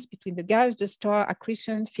interactions between the gas, the star,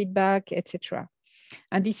 accretion, feedback, etc.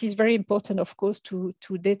 And this is very important, of course, to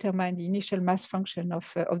determine the initial mass function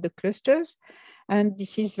of the clusters. And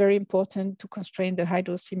this is very important to constrain the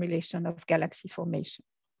hydro simulation of galaxy formation.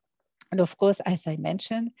 And of course, as I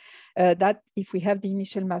mentioned, that if we have the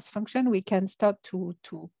initial mass function, we can start to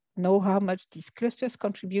know how much these clusters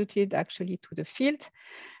contributed actually to the field.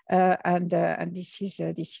 And this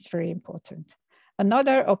is very important.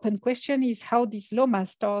 Another open question is how these low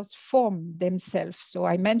mass stars form themselves. So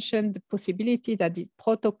I mentioned the possibility that the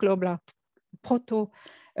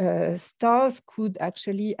stars could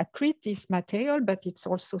actually accrete this material, but it's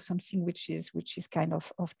also something which is kind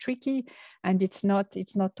of tricky, and it's not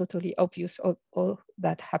totally obvious all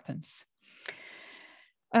that happens.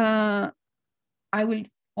 I'm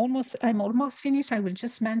almost finished. I will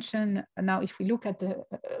just mention now, if we look at a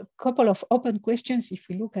couple of open questions, if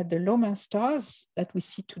we look at the low mass stars that we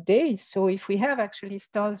see today. So if we have actually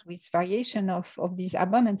stars with variation of these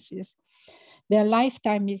abundances, their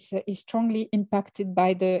lifetime is strongly impacted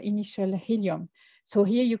by the initial helium. So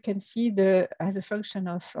here you can see as a function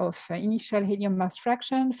of initial helium mass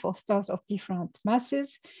fraction for stars of different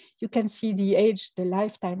masses, you can see the age, the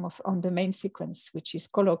lifetime on the main sequence, which is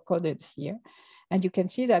color coded here. And you can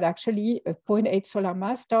see that actually a 0.8 solar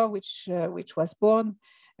mass star, which was born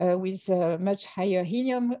with much higher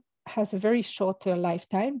helium, has a very shorter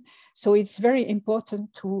lifetime. So it's very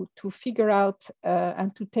important to figure out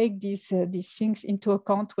and to take these things into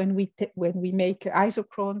account when we make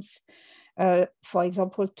isochrones, for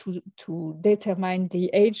example, to determine the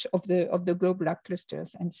age of the globular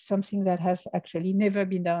clusters, and something that has actually never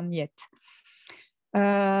been done yet.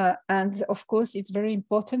 And of course, it's very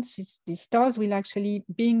important, since the stars will actually,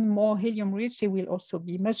 being more helium rich, they will also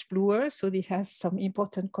be much bluer. So this has some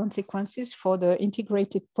important consequences for the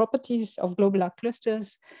integrated properties of globular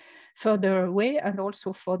clusters further away, and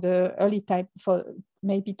also for the early type, for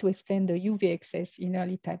maybe to explain the UV excess in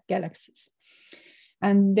early type galaxies.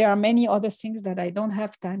 And there are many other things that I don't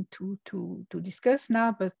have time to discuss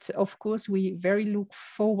now, but of course, we very look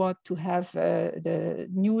forward to have the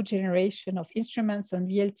new generation of instruments on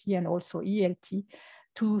VLT and also ELT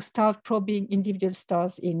to start probing individual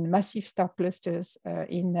stars in massive star clusters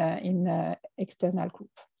in external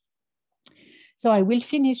group. So I will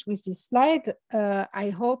finish with this slide. I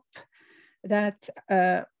hope that,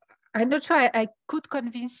 I'm not sure I could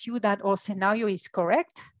convince you that our scenario is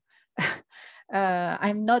correct.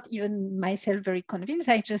 I'm not even myself very convinced.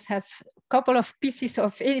 I just have a couple of pieces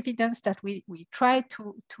of evidence that we try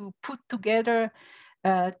to put together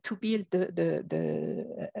to build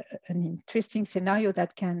an interesting scenario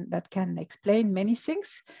that can explain many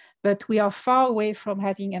things. But we are far away from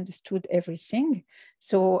having understood everything.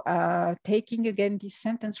 So taking again this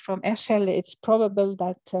sentence from Herschel, it's probable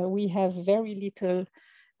that we have very little.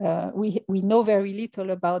 We know very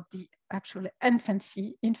little about the actual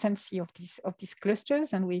infancy of these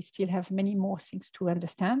clusters, and we still have many more things to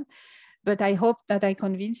understand. But I hope that I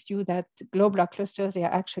convinced you that globular clusters, they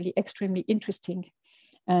are actually extremely interesting,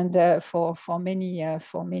 and for many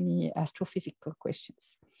astrophysical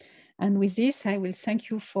questions. And with this, I will thank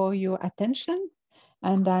you for your attention,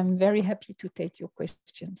 and I'm very happy to take your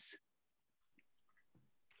questions.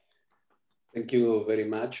 Thank you very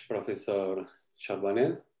much, Professor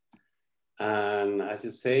Charbonnel. And as you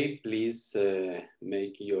say, please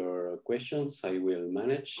make your questions. I will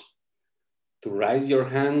manage. To raise your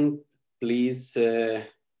hand, please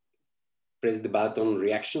press the button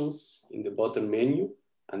reactions in the bottom menu,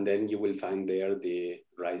 and then you will find there the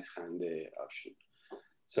raise hand option.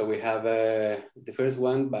 So we have the first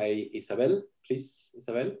one by Isabel. Please,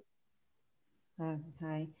 Isabel.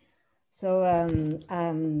 Hi. So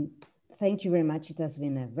thank you very much. It has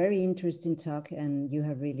been a very interesting talk, and you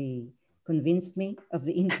have really convinced me of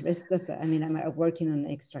the interest of, I mean, I'm working on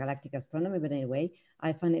extragalactic astronomy, but anyway,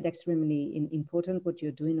 I find it extremely important what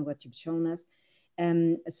you're doing and what you've shown us.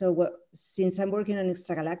 Since I'm working on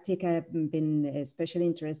extragalactic, I've been especially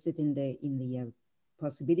interested in the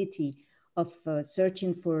possibility of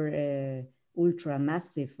searching for ultra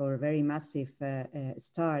massive or very massive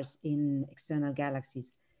stars in external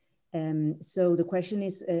galaxies. So the question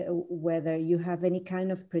is whether you have any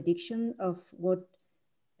kind of prediction of what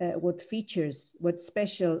features, what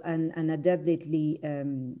special and undoubtedly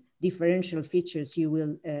differential features you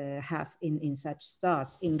will have in such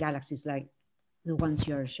stars in galaxies like the ones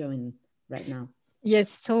you are showing right now. Yes,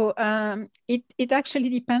 so it actually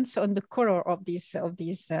depends on the color of these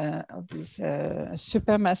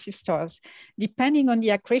supermassive stars. Depending on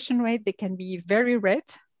the accretion rate, they can be very red,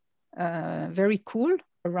 very cool,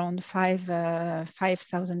 around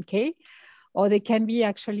 5,000 K, or they can be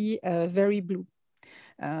actually very blue.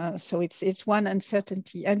 So it's one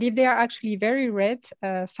uncertainty. And if they are actually very red,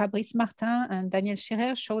 Fabrice Martin and Daniel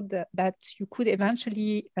Scherer showed that you could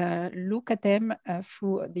eventually look at them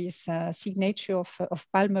through this signature of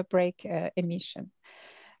Palmer break emission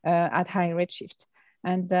at high redshift.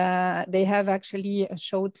 And they have actually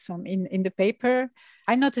showed some in the paper.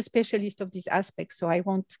 I'm not a specialist of these aspects, so I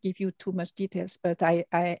won't give you too much details, but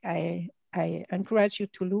I encourage you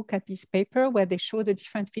to look at this paper where they show the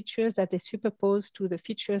different features that they superpose to the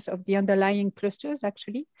features of the underlying clusters,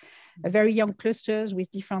 actually, very young clusters with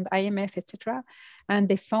different IMF, etc. And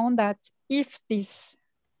they found that if these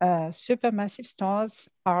supermassive stars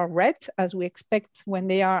are red, as we expect when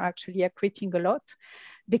they are actually accreting a lot,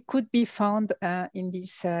 they could be found in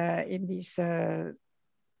these high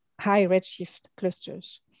redshift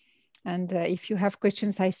clusters. And if you have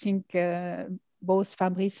questions, I think both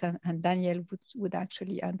Fabrice and Daniel would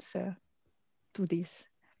actually answer to this.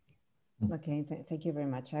 Okay, thank you very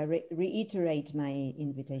much. I reiterate my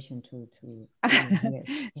invitation to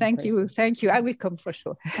Thank you. I will come for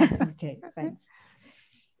sure. Okay, thanks.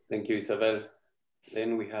 Thank you, Isabel.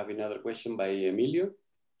 Then we have another question by Emilio.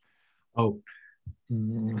 Oh,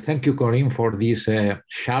 thank you, Corinne, for this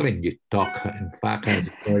challenging talk. In fact,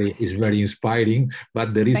 it's very inspiring,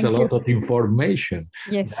 but there is a lot of information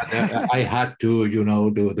that I had to,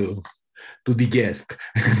 to digest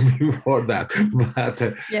before that. But,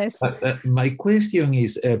 yes. But my question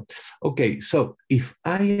is, okay, so if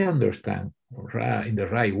I understand in the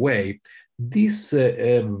right way, this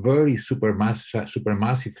very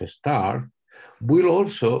supermassive star will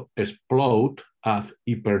also explode as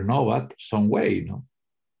hypernova some way, no?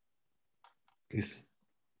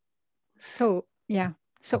 So yeah,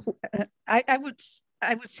 so I would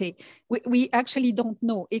say we actually don't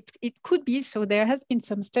know. It could be. So there has been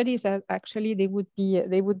some studies that actually they would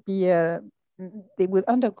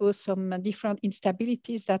undergo some different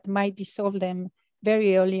instabilities that might dissolve them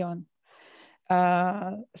very early on.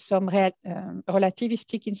 Some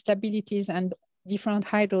relativistic instabilities and different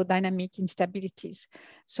hydrodynamic instabilities.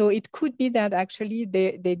 So it could be that actually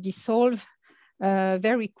they dissolve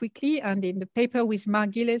very quickly. And in the paper with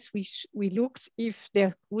Mark Gilles, we looked if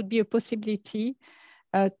there would be a possibility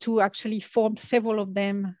to actually form several of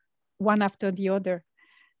them one after the other.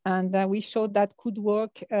 And we showed that could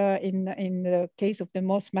work in the case of the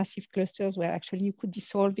most massive clusters where actually you could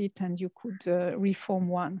dissolve it and you could reform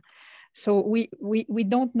one. So we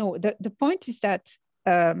don't know. The point is that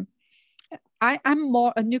I'm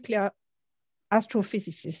more a nuclear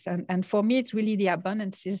astrophysicist, and for me it's really the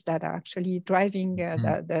abundances that are actually driving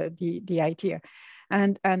the idea,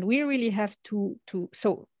 and we really have to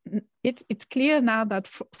so it's clear now that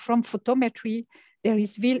from photometry there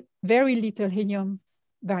is very little helium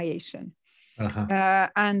variation,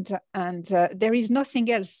 and there is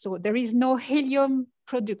nothing else. So there is no helium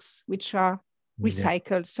products which are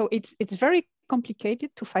recycled. So it's very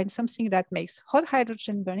complicated to find something that makes hot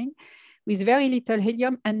hydrogen burning with very little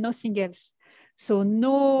helium and nothing else. So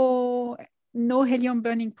no helium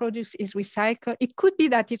burning products is recycled. It could be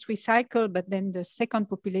that it's recycled, but then the second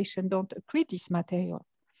population don't accrete this material.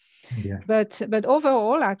 Yeah. But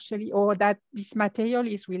overall, actually, or that this material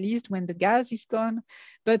is released when the gas is gone.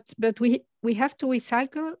 But we have to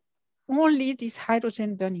recycle only these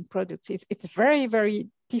hydrogen burning products. It's very, very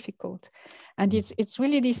difficult. And it's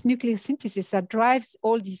really this nuclear synthesis that drives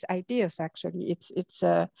all these ideas, actually.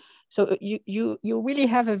 So you really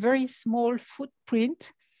have a very small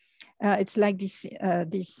footprint. It's like this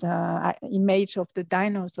image of the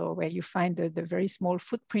dinosaur where you find the very small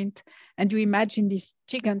footprint, and you imagine this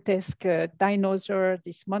gigantesque dinosaur,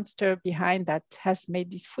 this monster behind that has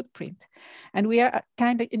made this footprint. And we are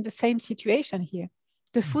kind of in the same situation here.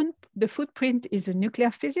 The footprint is a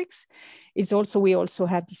nuclear physics. We also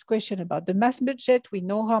have this question about the mass budget. We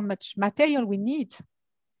know how much material we need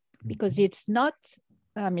because it's not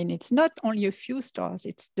only a few stars,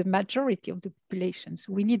 it's the majority of the population.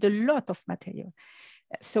 So we need a lot of material.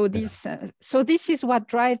 So this is what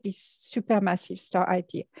drives this supermassive star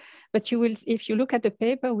idea. But if you look at the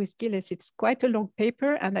paper with Gilles, it's quite a long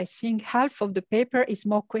paper. And I think half of the paper is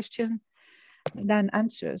more question than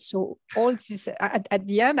answers. So all this, at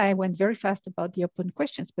the end, I went very fast about the open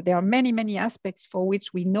questions, but there are many, many aspects for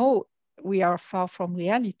which we know we are far from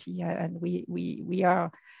reality, and we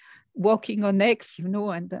are walking on eggs,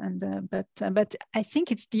 but I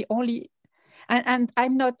think it's the only, and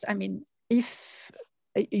I'm not, if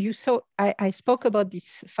you saw, I spoke about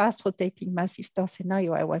this fast rotating massive star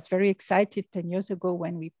scenario. I was very excited 10 years ago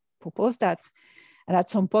when we proposed that. And at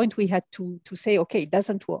some point we had to say, okay, it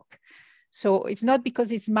doesn't work. So it's not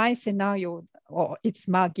because it's my scenario or it's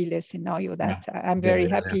Mark-Gilles scenario that I'm very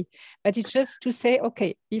happy, but it's just to say,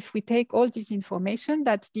 okay, if we take all this information,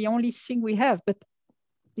 that's the only thing we have, but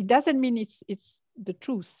it doesn't mean it's the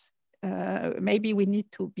truth. Maybe we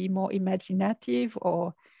need to be more imaginative,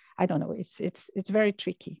 or I don't know, it's very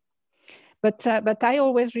tricky. But I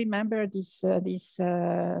always remember this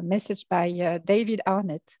message by David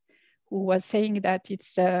Arnett, who was saying that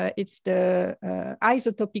it's the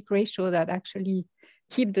isotopic ratio that actually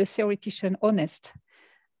keep the theoretician honest.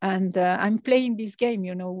 And I'm playing this game,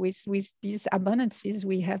 you know, with these abundances,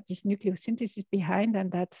 we have this nucleosynthesis behind,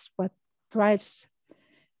 and that's what drives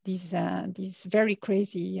these very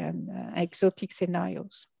crazy and exotic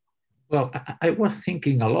scenarios. Well, I was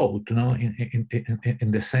thinking aloud, you know,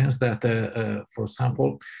 in the sense that, for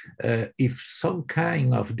example, if some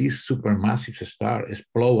kind of this supermassive star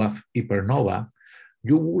explode as hypernova,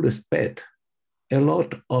 you would expect a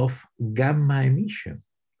lot of gamma emission.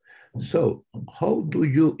 So how do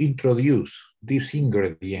you introduce this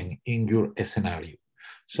ingredient in your scenario?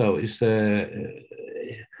 So it's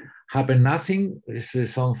happen nothing.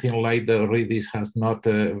 It's something like the Redis has not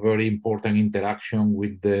a very important interaction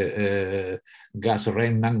with the gas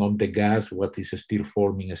remnant on the gas, what is still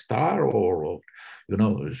forming a star, or you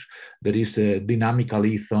know, there is a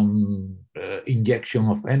dynamically some injection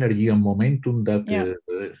of energy and momentum that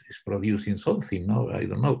is producing something. No, I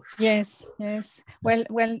don't know. Yes, yes. Well.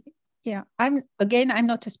 Yeah, I'm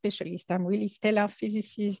not a specialist. I'm really stellar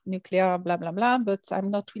physicist, nuclear, blah, blah, blah, but I'm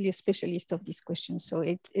not really a specialist of this question. So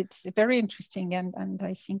it's very interesting, and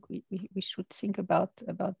I think we should think about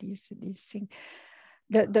this thing.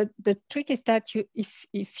 The trick is that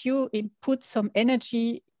if you input some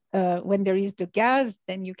energy when there is the gas,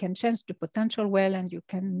 then you can change the potential well, and you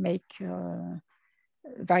can make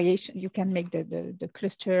variation. You can make the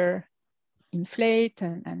cluster inflate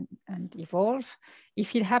and evolve.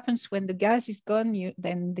 If it happens when the gas is gone,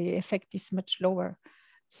 then the effect is much lower.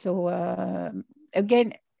 So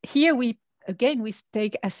again, here we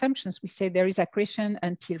take assumptions. We say there is accretion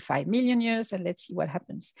until 5 million years, and let's see what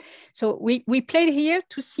happens. So we played here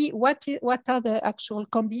to see what are the actual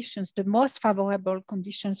conditions, the most favorable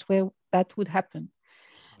conditions where that would happen.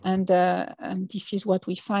 And this is what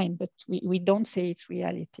we find, but we don't say it's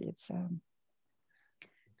reality. It's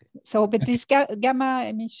so, but this gamma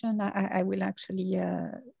emission, I will actually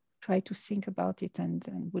try to think about it, and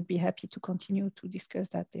would be happy to continue to discuss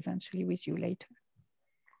that eventually with you later.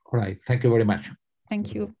 All right, thank you very much.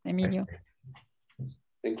 Thank you, Emilio.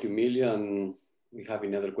 Thank you, Emilio. And we have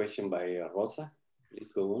another question by Rosa. Please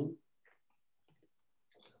go on.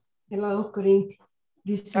 Hello, Corinne.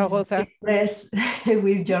 This is Rosa. Impressed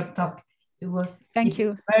with your talk. It was Thank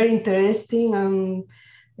you. Very interesting and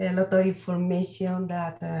a lot of information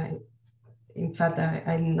that, in fact,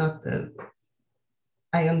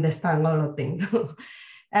 I understand all of them.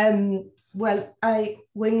 Well,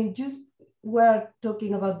 when you were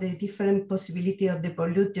talking about the different possibility of the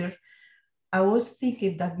polluters, I was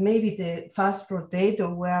thinking that maybe the fast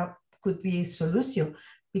rotator could be a solution,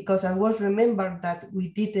 because I was remember that we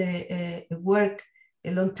did a work a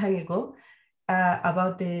long time ago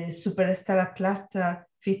about the superstar cluster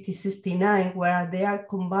 5069, where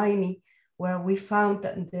we found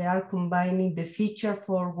that they are combining the feature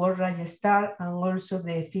for Wolf-Rayet star and also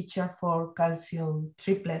the feature for calcium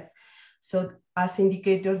triplet. So as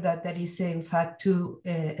indicator that there is in fact two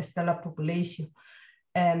stellar population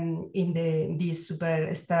in this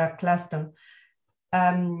superstar cluster.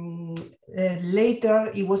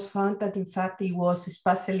 Later it was found that in fact it was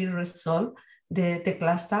spatially resolved, the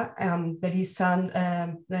cluster. There is some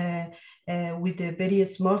with a very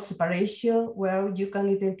small separation where you can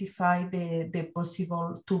identify the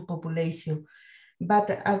possible two population.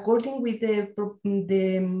 But according with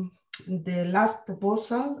the last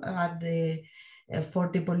proposal for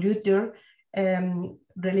the polluter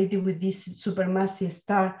related with this supermassive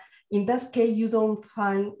star, in that case you don't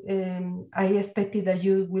find, I expected that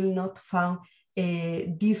you will not find a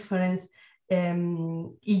difference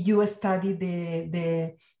if you study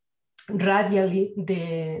the radially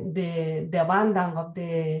the abundance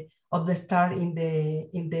of the star in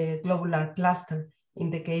the globular cluster, in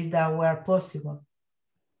the case that were possible.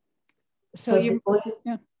 So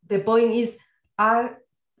the point is,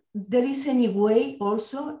 there is any way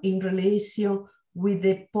also in relation with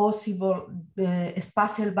the possible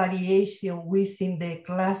spatial variation within the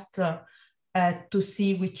cluster to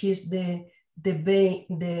see which is the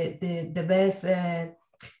best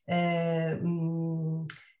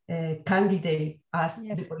candidate as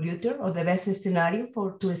Yes. the polluter or the best scenario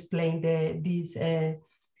to explain this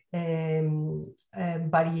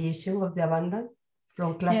variation of the abundance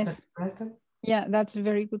from cluster to cluster? Yeah, that's a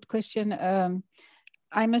very good question.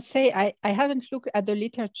 I must say I haven't looked at the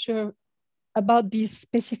literature about this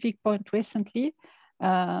specific point recently,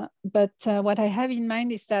 but what I have in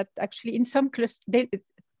mind is that actually in some clusters,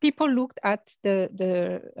 people looked at the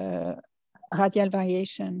radial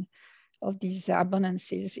variation of these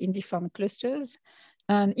abundances in different clusters.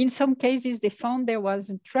 And in some cases, they found there was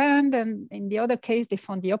a trend, and in the other case, they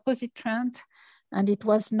found the opposite trend. And it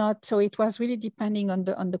was not, so it was really depending on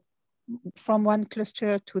the from one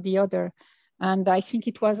cluster to the other. And I think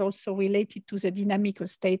it was also related to the dynamical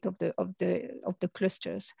state of the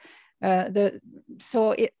clusters.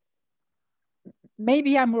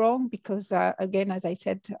 Maybe I'm wrong because again, as I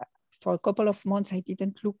said, for a couple of months, I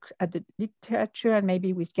didn't look at the literature, and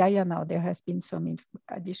maybe with Gaia now there has been some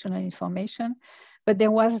additional information, but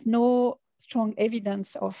there was no strong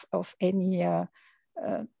evidence of any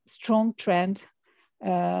strong trend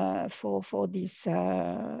for this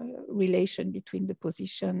relation between the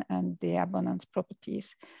position and the abundance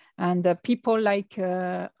properties. And people like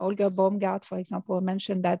Olga Baumgart, for example,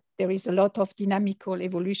 mentioned that there is a lot of dynamical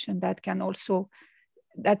evolution that can also,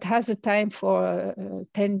 that has a time for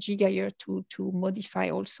 10 gigayear to modify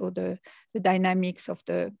also the dynamics of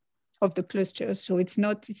the clusters. So it's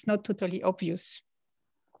not totally obvious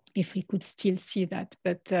if we could still see that,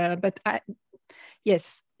 but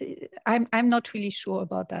yes, I'm not really sure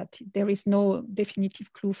about that. There is no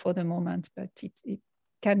definitive clue for the moment, but it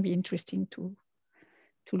can be interesting to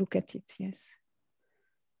look at it, yes.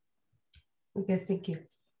 Okay, thank you.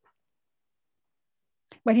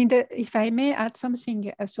 Well, if I may add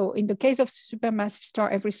something, so in the case of supermassive star,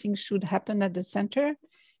 everything should happen at the center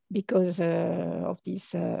because of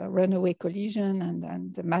this runaway collision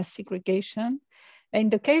and the mass segregation. In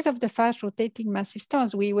the case of the fast rotating massive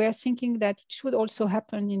stars, we were thinking that it should also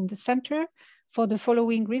happen in the center for the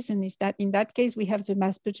following reason, is that in that case, we have the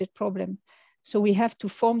mass budget problem. So we have to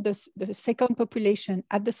form the second population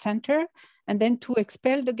at the center and then to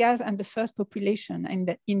expel the gas and the first population.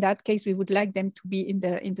 And in that case, we would like them to be in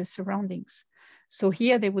the surroundings. So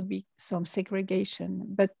here there would be some segregation,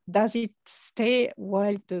 but does it stay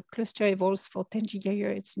while the cluster evolves for 10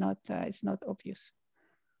 gigayear? It's not obvious.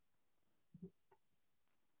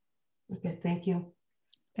 Okay, thank you.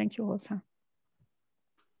 Thank you, Rosa.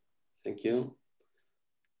 Thank you.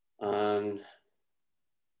 And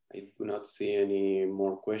I do not see any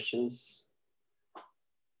more questions.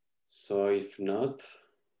 So if not,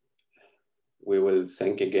 we will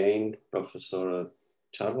thank again Professor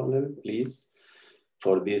Charbonnel, please,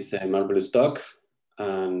 for this marvelous talk,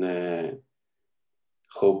 and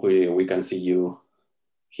hope we can see you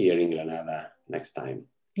here in Granada next time.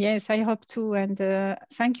 Yes, I hope to. And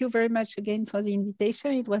thank you very much again for the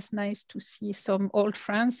invitation. It was nice to see some old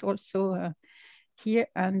friends also here.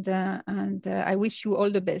 And I wish you all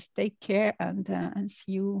the best. Take care and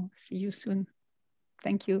see you soon.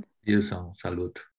 Thank you. See you soon. Salud.